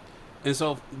future. And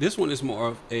so this one is more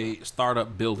of a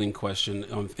startup building question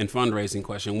and fundraising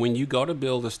question. When you go to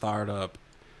build a startup,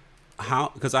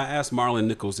 because I asked Marlon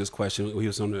Nichols this question, he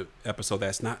was on the episode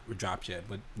that's not dropped yet,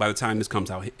 but by the time this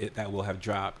comes out, that will have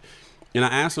dropped. And I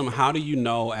asked him, how do you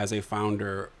know as a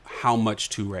founder how much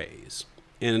to raise?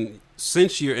 And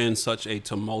since you're in such a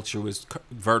tumultuous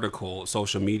vertical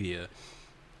social media,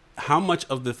 how much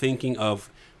of the thinking of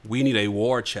we need a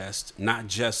war chest, not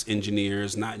just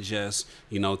engineers, not just,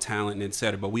 talent, et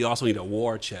cetera, but we also need a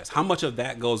war chest. How much of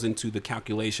that goes into the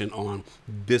calculation on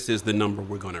this is the number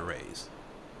we're going to raise?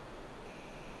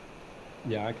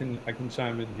 Yeah, I can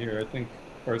chime in here. I think,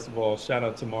 first of all, shout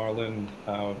out to Marlon,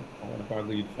 one of our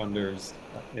lead funders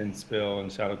in Spill,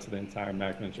 and shout out to the entire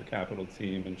Mac Venture Capital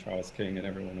team and Charles King and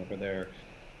everyone over there.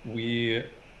 We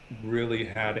really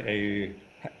I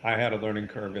had a learning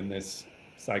curve in this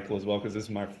cycle as well, because this is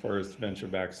my first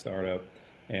venture-backed startup.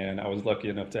 And I was lucky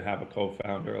enough to have a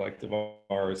co-founder like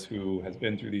Tavares, who has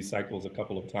been through these cycles a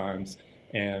couple of times.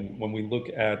 And when we look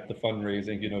at the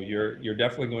fundraising, you're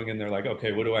definitely going in there like,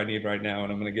 okay, what do I need right now?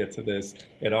 And I'm going to get to this.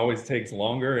 It always takes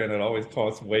longer, and it always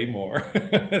costs way more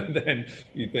than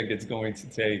you think it's going to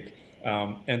take.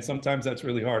 And sometimes that's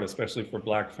really hard, especially for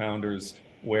Black founders,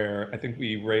 where I think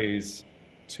we raise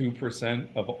 2%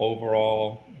 of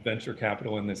overall venture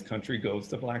capital in this country goes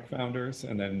to Black founders.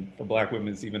 And then for Black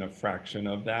women, it's even a fraction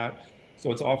of that.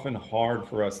 So it's often hard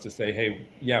for us to say, hey,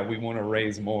 yeah, we want to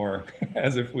raise more,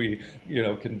 as if we,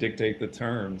 can dictate the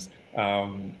terms.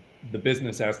 The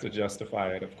business has to justify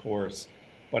it, of course.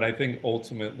 But I think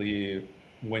ultimately,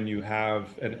 when you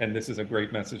have, and this is a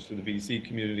great message to the VC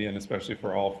community, and especially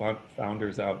for all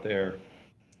founders out there,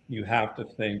 you have to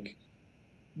think,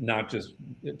 not just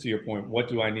to your point, what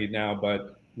do I need now,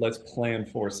 but let's plan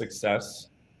for success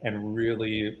and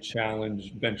really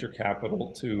challenge venture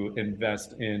capital to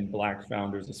invest in Black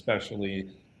founders, especially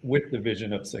with the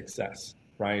vision of success,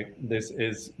 right? This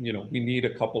is, we need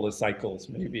a couple of cycles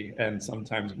maybe, and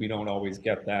sometimes we don't always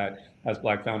get that as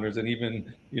Black founders. And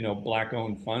even,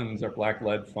 Black-owned funds or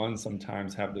Black-led funds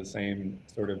sometimes have the same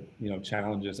sort of,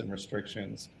 challenges and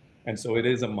restrictions. And so it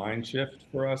is a mind shift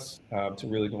for us to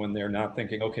really go in there, not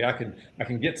thinking, okay, I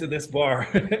can get to this bar,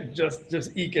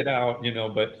 just eke it out,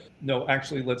 but no,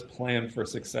 actually, let's plan for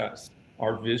success.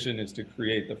 Our vision is to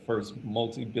create the first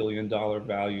multi-billion-dollar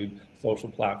valued social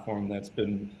platform that's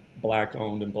been Black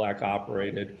owned and Black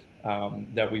operated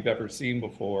that we've ever seen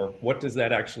before. What does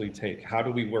that actually take? How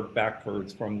do we work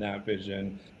backwards from that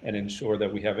vision and ensure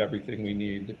that we have everything we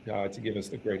need to give us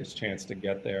the greatest chance to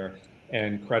get there?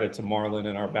 And credit to Marlon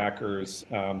and our backers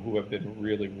who have been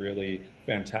really, really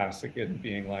fantastic in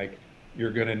being like,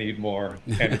 you're going to need more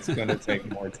and it's going to take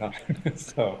more time.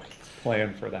 So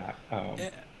plan for that.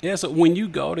 Yeah, so when you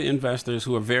go to investors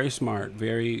who are very smart,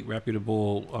 very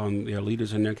reputable, they're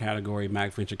leaders in their category,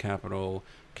 Mac Venture Capital,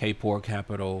 K-Port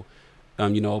Capital,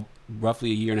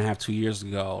 roughly a year and a half, 2 years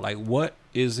ago, like what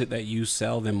is it that you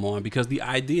sell them on? Because the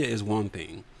idea is one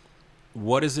thing.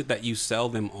 What is it that you sell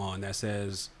them on that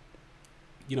says,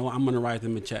 I'm going to write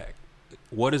them a check?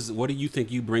 What do you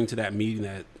think you bring to that meeting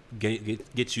that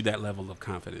gets you that level of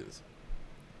confidence?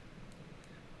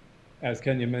 As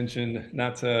Kenya mentioned,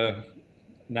 not to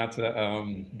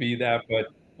be that,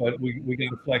 but we got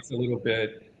to flex a little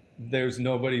bit. There's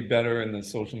nobody better in the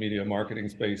social media marketing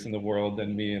space in the world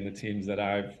than me and the teams that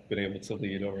I've been able to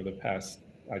lead over the past,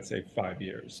 I'd say, 5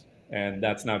 years. And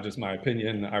that's not just my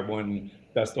opinion. I won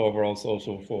Best Overall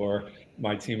Social for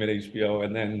my team at HBO,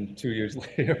 and then 2 years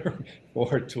later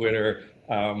for Twitter.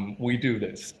 We do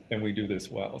this, and we do this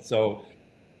well. So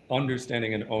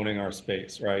understanding and owning our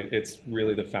space, right? It's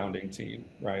really the founding team,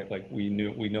 right? Like we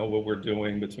know what we're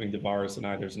doing between Tavares and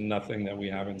I. There's nothing that we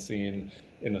haven't seen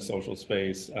in the social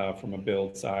space from a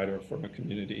build side or from a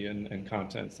community and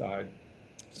content side.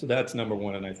 So that's number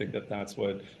one, and I think that's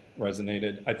what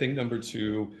resonated. I think number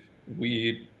two,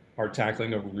 we are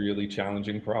tackling a really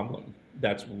challenging problem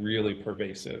that's really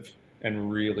pervasive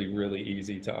and really, really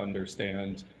easy to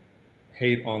understand.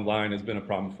 Hate online has been a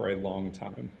problem for a long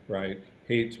time, right?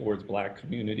 hate towards Black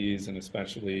communities, and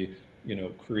especially, you know,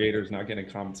 creators not getting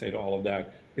compensated, all of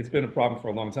that. It's been a problem for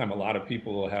a long time. A lot of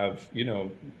people have, you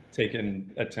know, taken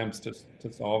attempts to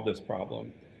solve this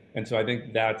problem. And so I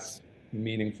think that's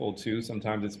meaningful too.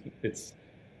 Sometimes it's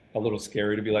a little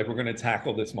scary to be like, we're going to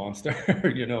tackle this monster,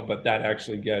 you know, but that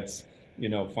actually gets, you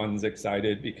know, funds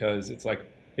excited, because it's like,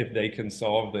 if they can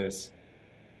solve this,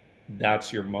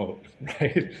 that's your moat,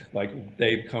 right? Like,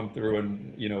 they've come through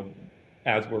and, you know,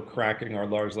 as we're cracking our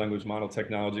large language model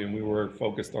technology, and we were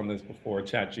focused on this before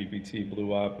ChatGPT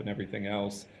blew up and everything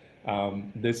else,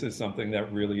 this is something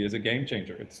that really is a game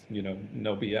changer. It's, you know,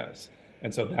 no BS.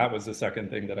 And so that was the second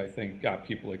thing that I think got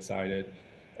people excited.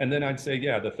 And then I'd say,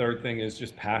 yeah, the third thing is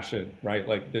just passion, right?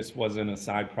 Like, this wasn't a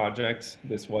side project.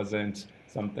 This wasn't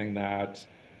something that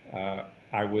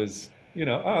I was, you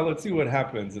know, oh, let's see what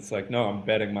happens. It's like, no, I'm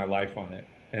betting my life on it.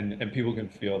 And people can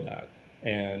feel that.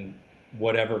 And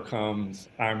whatever comes,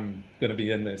 I'm going to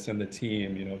be in this, and the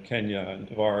team, you know, Kenya and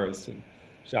Tavares, and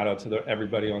shout out to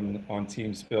everybody on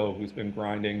Team Spill, who's been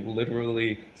grinding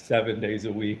literally 7 days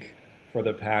a week for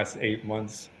the past 8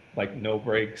 months, like no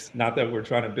breaks. Not that we're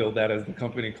trying to build that as the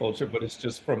company culture, but it's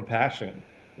just from passion,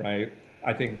 right?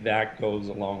 I think that goes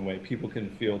a long way. People can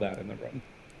feel that in the room.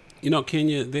 You know,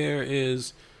 Kenya, there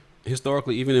is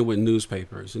historically, even with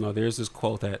newspapers, you know, there's this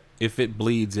quote that if it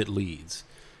bleeds, it leads.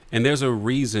 And there's a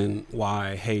reason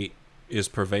why hate is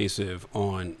pervasive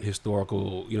on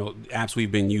historical, you know, apps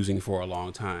we've been using for a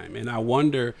long time. And I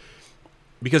wonder,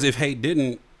 because if hate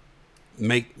didn't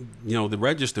make, you know, the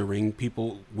register ring,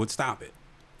 people would stop it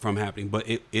from happening. But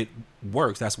it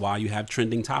works. That's why you have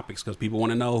trending topics, because people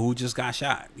want to know who just got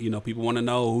shot. You know, people want to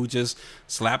know who just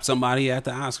slapped somebody at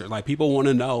the Oscars. Like, people want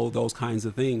to know those kinds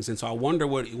of things. And so I wonder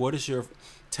what is your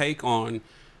take on,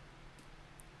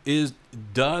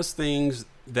 does things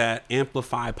that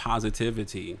amplify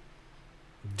positivity,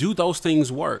 do those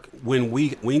things work when we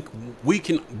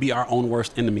can be our own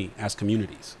worst enemy as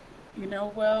communities? You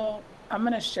know, well, I'm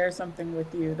going to share something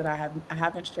with you that I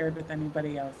haven't shared with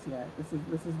anybody else yet.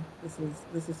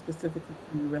 This is specifically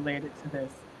related to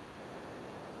this.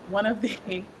 One of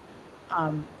the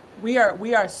we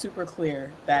are super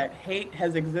clear that hate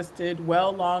has existed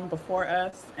well long before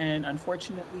us, and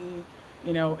unfortunately,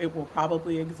 you know, it will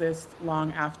probably exist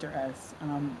long after us.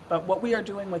 But what we are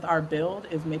doing with our build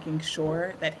is making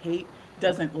sure that hate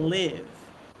doesn't live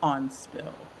on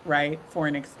Spill, right, for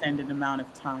an extended amount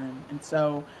of time. And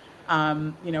so,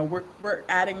 you know, we're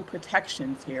adding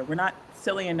protections here. We're not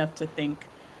silly enough to think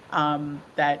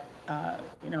that,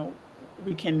 you know,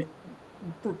 we can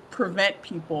prevent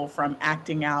people from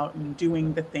acting out and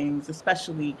doing the things,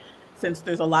 especially since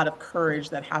there's a lot of courage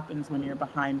that happens when you're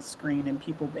behind screen and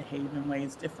people behave in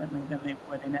ways differently than they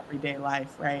would in everyday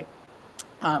life, right?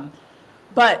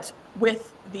 But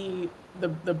with the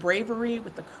bravery,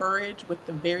 with the courage, with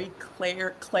the very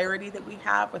clarity that we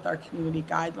have with our community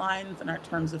guidelines and our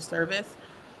terms of service,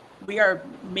 we are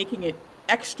making it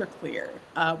extra clear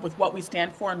with what we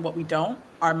stand for and what we don't.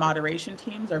 Our moderation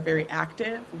teams are very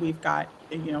active. We've got,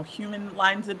 you know, human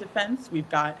lines of defense. We've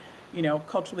got, you know,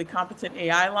 culturally competent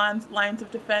AI lines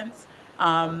of defense.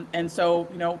 And so,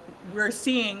 you know, we're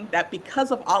seeing that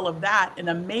because of all of that, an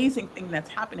amazing thing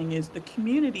that's happening is the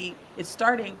community is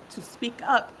starting to speak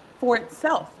up for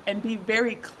itself and be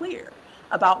very clear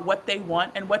about what they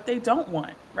want and what they don't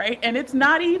want, right? And it's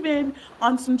not even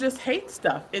on some just hate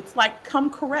stuff. It's like,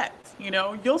 come correct. You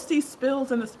know, you'll see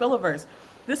spills in the Spilliverse.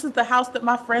 This is the house that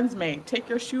my friends made. Take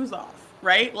your shoes off.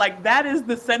 Right? Like, that is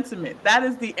the sentiment. That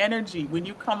is the energy when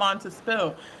you come on to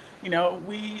Spill. You know,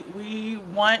 we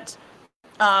want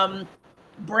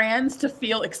brands to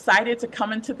feel excited to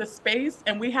come into the space,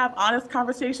 and we have honest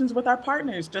conversations with our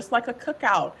partners, just like a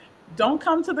cookout. Don't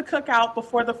come to the cookout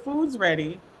before the food's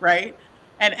ready, right?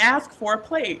 And ask for a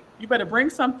plate. You better bring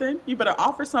something. You better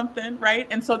offer something, right?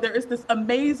 And so there is this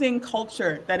amazing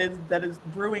culture that is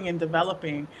brewing and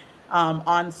developing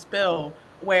on Spill,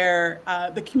 where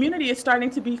the community is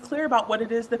starting to be clear about what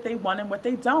it is that they want and what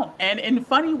they don't. And in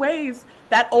funny ways,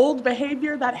 that old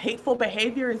behavior, that hateful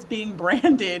behavior is being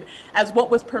branded as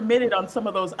what was permitted on some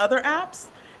of those other apps.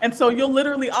 And so you'll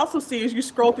literally also see as you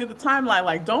scroll through the timeline,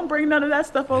 like, don't bring none of that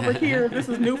stuff over here. This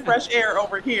is new fresh air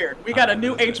over here. We got a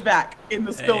new HVAC in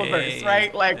the Spilliverse,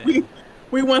 right? Like,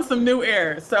 we want some new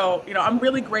air. So, you know, I'm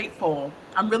really grateful.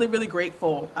 I'm really, really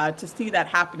grateful to see that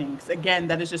happening. Again,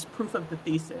 that is just proof of the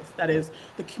thesis. That is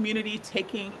the community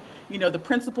taking, you know, the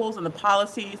principles and the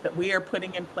policies that we are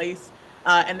putting in place,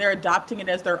 and they're adopting it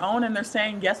as their own. And they're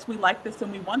saying, yes, we like this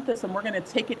and we want this, and we're going to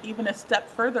take it even a step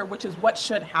further, which is what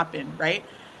should happen, right?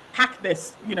 Hack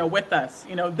this, you know, with us.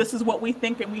 You know, this is what we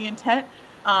think and we intend.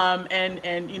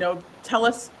 and tell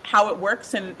us how it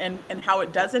works and how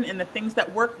it doesn't, and the things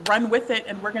that work, run with it,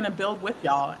 and we're going to build with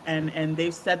y'all. And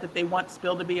they've said that they want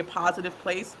Spill to be a positive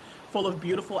place full of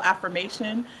beautiful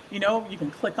affirmation. You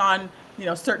can click on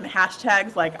certain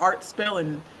hashtags like Art Spill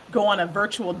and go on a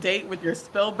virtual date with your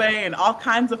Spill Bay, and all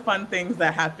kinds of fun things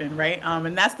that happen, right?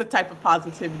 And that's the type of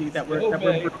positivity that we're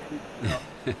bringing.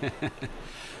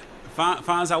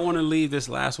 Phonz, I want to leave this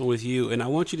last one with you, and I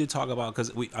want you to talk about,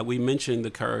 because we mentioned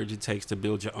the courage it takes to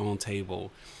build your own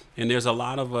table, and there's a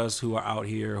lot of us who are out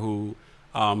here who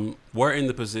were in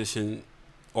the position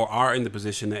or are in the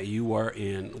position that you were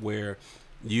in, where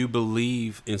you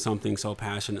believe in something so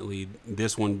passionately,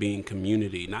 this one being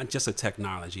community, not just a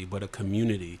technology, but a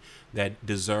community that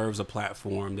deserves a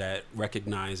platform that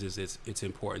recognizes its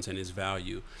importance and its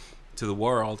value to the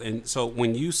world. And so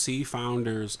when you see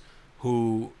founders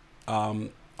who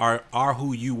are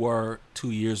who you were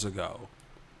 2 years ago,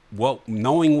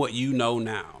 knowing what you know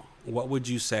now, what would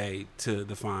you say to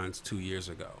the Phonz 2 years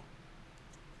ago?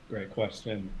 Great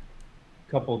question.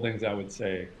 A couple of things I would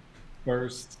say.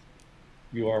 First,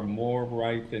 you are more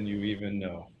right than you even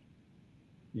know.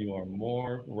 You are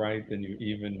more right than you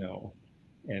even know.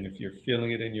 And if you're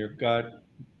feeling it in your gut,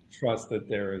 trust that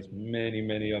there is many,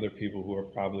 many other people who are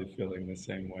probably feeling the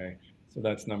same way. So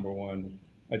that's number one.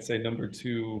 I'd say number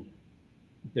two,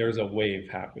 there's a wave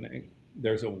happening.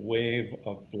 There's a wave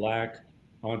of Black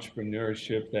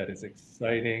entrepreneurship that is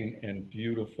exciting and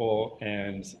beautiful.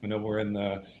 And I know we're in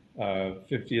the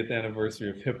 50th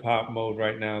anniversary of hip hop mode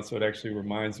right now. So it actually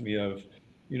reminds me of,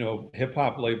 hip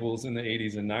hop labels in the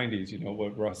 80s and 90s,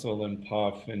 what Russell and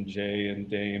Puff and Jay and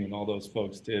Dame and all those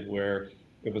folks did, where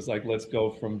it was like, let's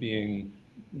go from being,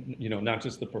 not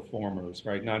just the performers,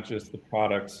 right? Not just the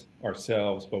products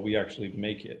ourselves, but we actually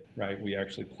make it, right? We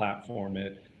actually platform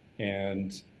it.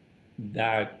 And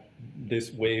that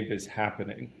this wave is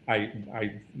happening.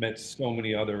 I met so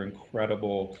many other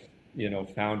incredible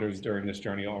founders during this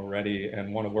journey already,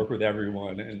 and want to work with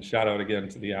everyone. And shout out again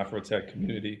to the Afrotech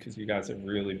community, because you guys have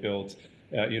really built,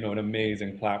 an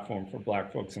amazing platform for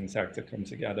Black folks in tech to come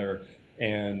together.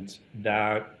 And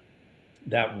that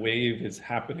wave is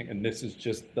happening, and this is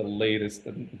just the latest,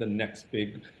 the next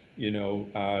big,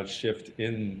 shift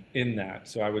in that.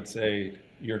 So I would say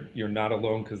you're not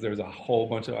alone, because there's a whole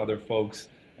bunch of other folks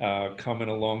coming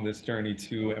along this journey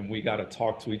too, and we got to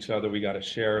talk to each other. We got to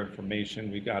share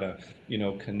information. We got to,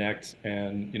 connect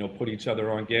and, put each other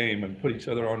on game and put each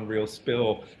other on real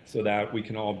spill, so that we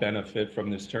can all benefit from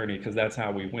this journey, because that's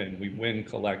how we win. We win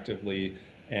collectively.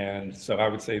 And so I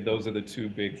would say those are the two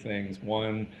big things.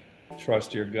 One,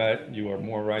 trust your gut. You are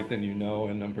more right than you know.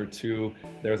 And number two,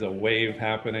 there's a wave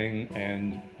happening,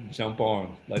 and jump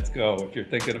on. Let's go. If you're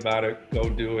thinking about it, go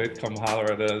do it. Come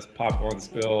holler at us. Pop on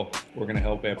Spill. We're going to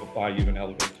help amplify you and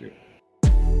elevate you.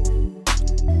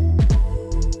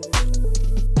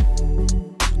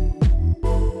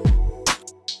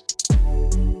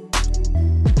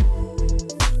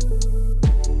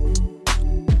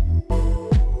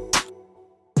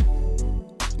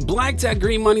 Black Tech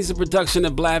Green Money is a production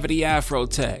of Blavity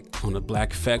Afrotech on the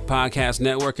Black Effect Podcast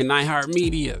Network and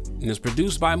iHeartMedia, and is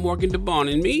produced by Morgan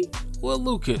DeBon and me, Will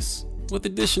Lucas, with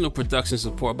additional production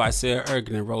support by Sarah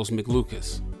Ergen and Rose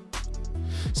McLucas.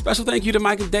 Special thank you to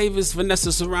Micah Davis,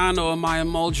 Vanessa Serrano, and Maya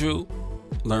Muldrew.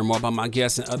 Learn more about my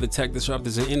guests and other tech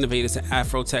disruptors and innovators at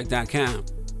afrotech.com.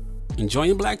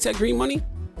 Enjoying Black Tech Green Money?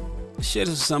 Share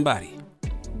this with somebody.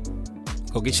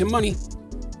 Go get your money.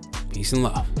 Peace and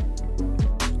love.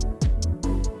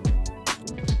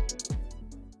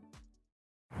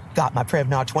 Got my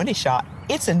Prevnar 20 shot.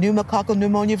 It's a pneumococcal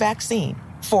pneumonia vaccine.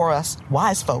 For us,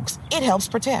 wise folks, it helps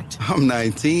protect. I'm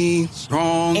 19,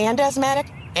 strong. And asthmatic,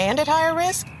 and at higher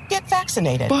risk? Get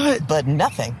vaccinated. But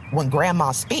nothing when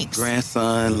grandma speaks.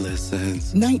 Grandson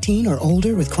listens. 19 or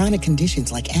older with chronic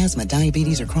conditions like asthma,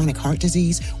 diabetes, or chronic heart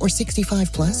disease, or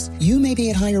 65 plus, you may be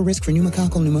at higher risk for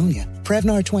pneumococcal pneumonia.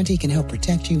 Prevnar 20 can help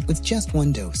protect you with just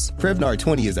one dose. Prevnar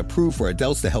 20 is approved for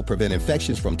adults to help prevent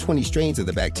infections from 20 strains of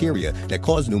the bacteria that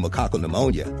cause pneumococcal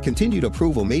pneumonia. Continued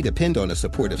approval may depend on a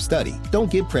supportive study.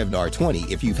 Don't give Prevnar 20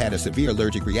 if you've had a severe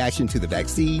allergic reaction to the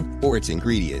vaccine or its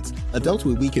ingredients. Adults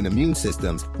with weakened immune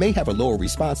systems may have a lower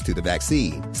response to the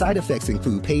vaccine. Side effects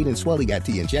include pain and swelling at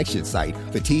the injection site,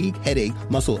 fatigue, headache,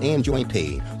 muscle, and joint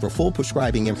pain. For full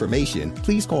prescribing information,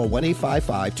 please call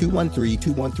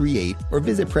 1-855-213-2138 or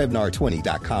visit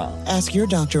Prevnar20.com. Ask your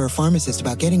doctor or pharmacist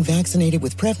about getting vaccinated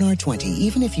with Prevnar 20,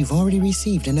 even if you've already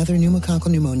received another pneumococcal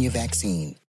pneumonia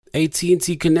vaccine.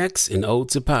 AT&T connects an ode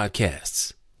to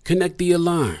podcasts. Connect the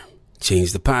alarm.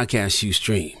 Change the podcast you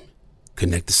stream.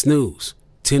 Connect the snooze.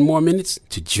 10 more minutes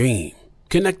to dream.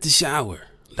 Connect the shower.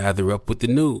 lather up with the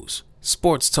news,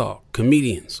 sports talk,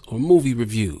 comedians, or movie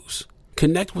reviews.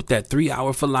 Connect with that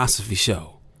 3-hour philosophy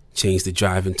show. Change the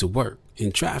drive into work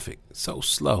in traffic so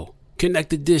slow. Connect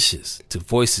the dishes to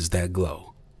voices that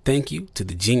glow. Thank you to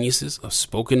the geniuses of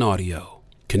spoken audio.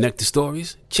 Connect the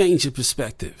stories, change your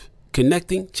perspective.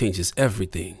 Connecting changes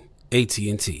everything.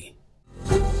 AT&T.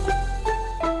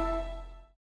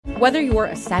 Whether you're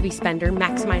a savvy spender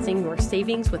maximizing your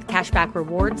savings with cashback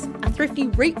rewards, a thrifty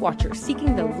rate watcher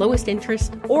seeking the lowest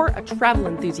interest, or a travel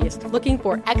enthusiast looking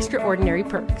for extraordinary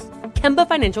perks, Kemba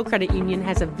Financial Credit Union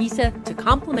has a visa to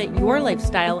complement your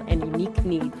lifestyle and unique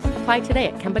needs. Apply today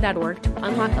at Kemba.org to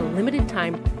unlock a limited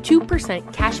time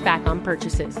 2% cash back on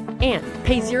purchases and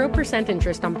pay 0%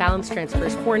 interest on balance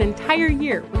transfers for an entire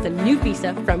year with a new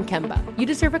visa from Kemba. You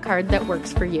deserve a card that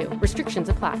works for you. Restrictions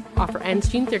apply. Offer ends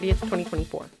June 30th,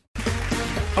 2024.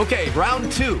 Okay,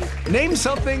 round 2. Name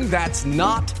something that's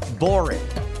not boring.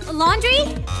 A laundry?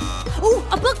 Ooh,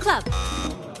 a book club.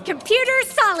 Computer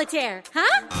solitaire,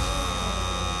 huh?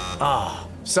 Ah,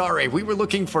 oh, sorry, we were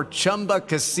looking for Chumba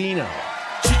Casino.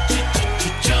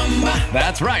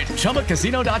 That's right,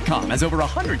 ChumbaCasino.com has over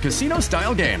 100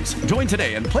 casino-style games. Join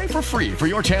today and play for free for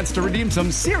your chance to redeem some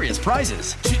serious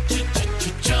prizes.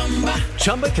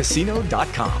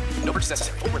 ChumbaCasino.com. No purchase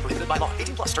necessary. Void where prohibited by law.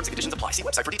 18+ terms and conditions apply. See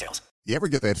website for details. You ever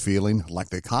get that feeling like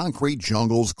the concrete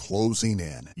jungle's closing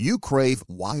in? You crave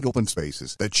wide open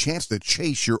spaces, the chance to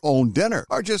chase your own dinner,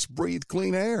 or just breathe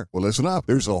clean air. Well, listen up.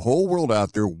 There's a whole world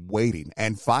out there waiting,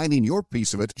 and finding your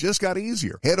piece of it just got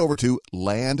easier. Head over to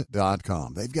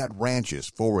land.com. They've got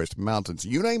ranches, forests, mountains,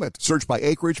 you name it. Search by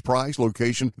acreage, price,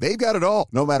 location. They've got it all.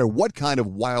 No matter what kind of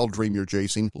wild dream you're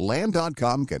chasing,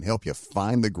 land.com can help you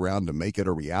find the ground to make it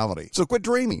a reality. So quit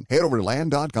dreaming. Head over to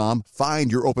land.com,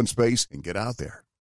 find your open space, and get out there.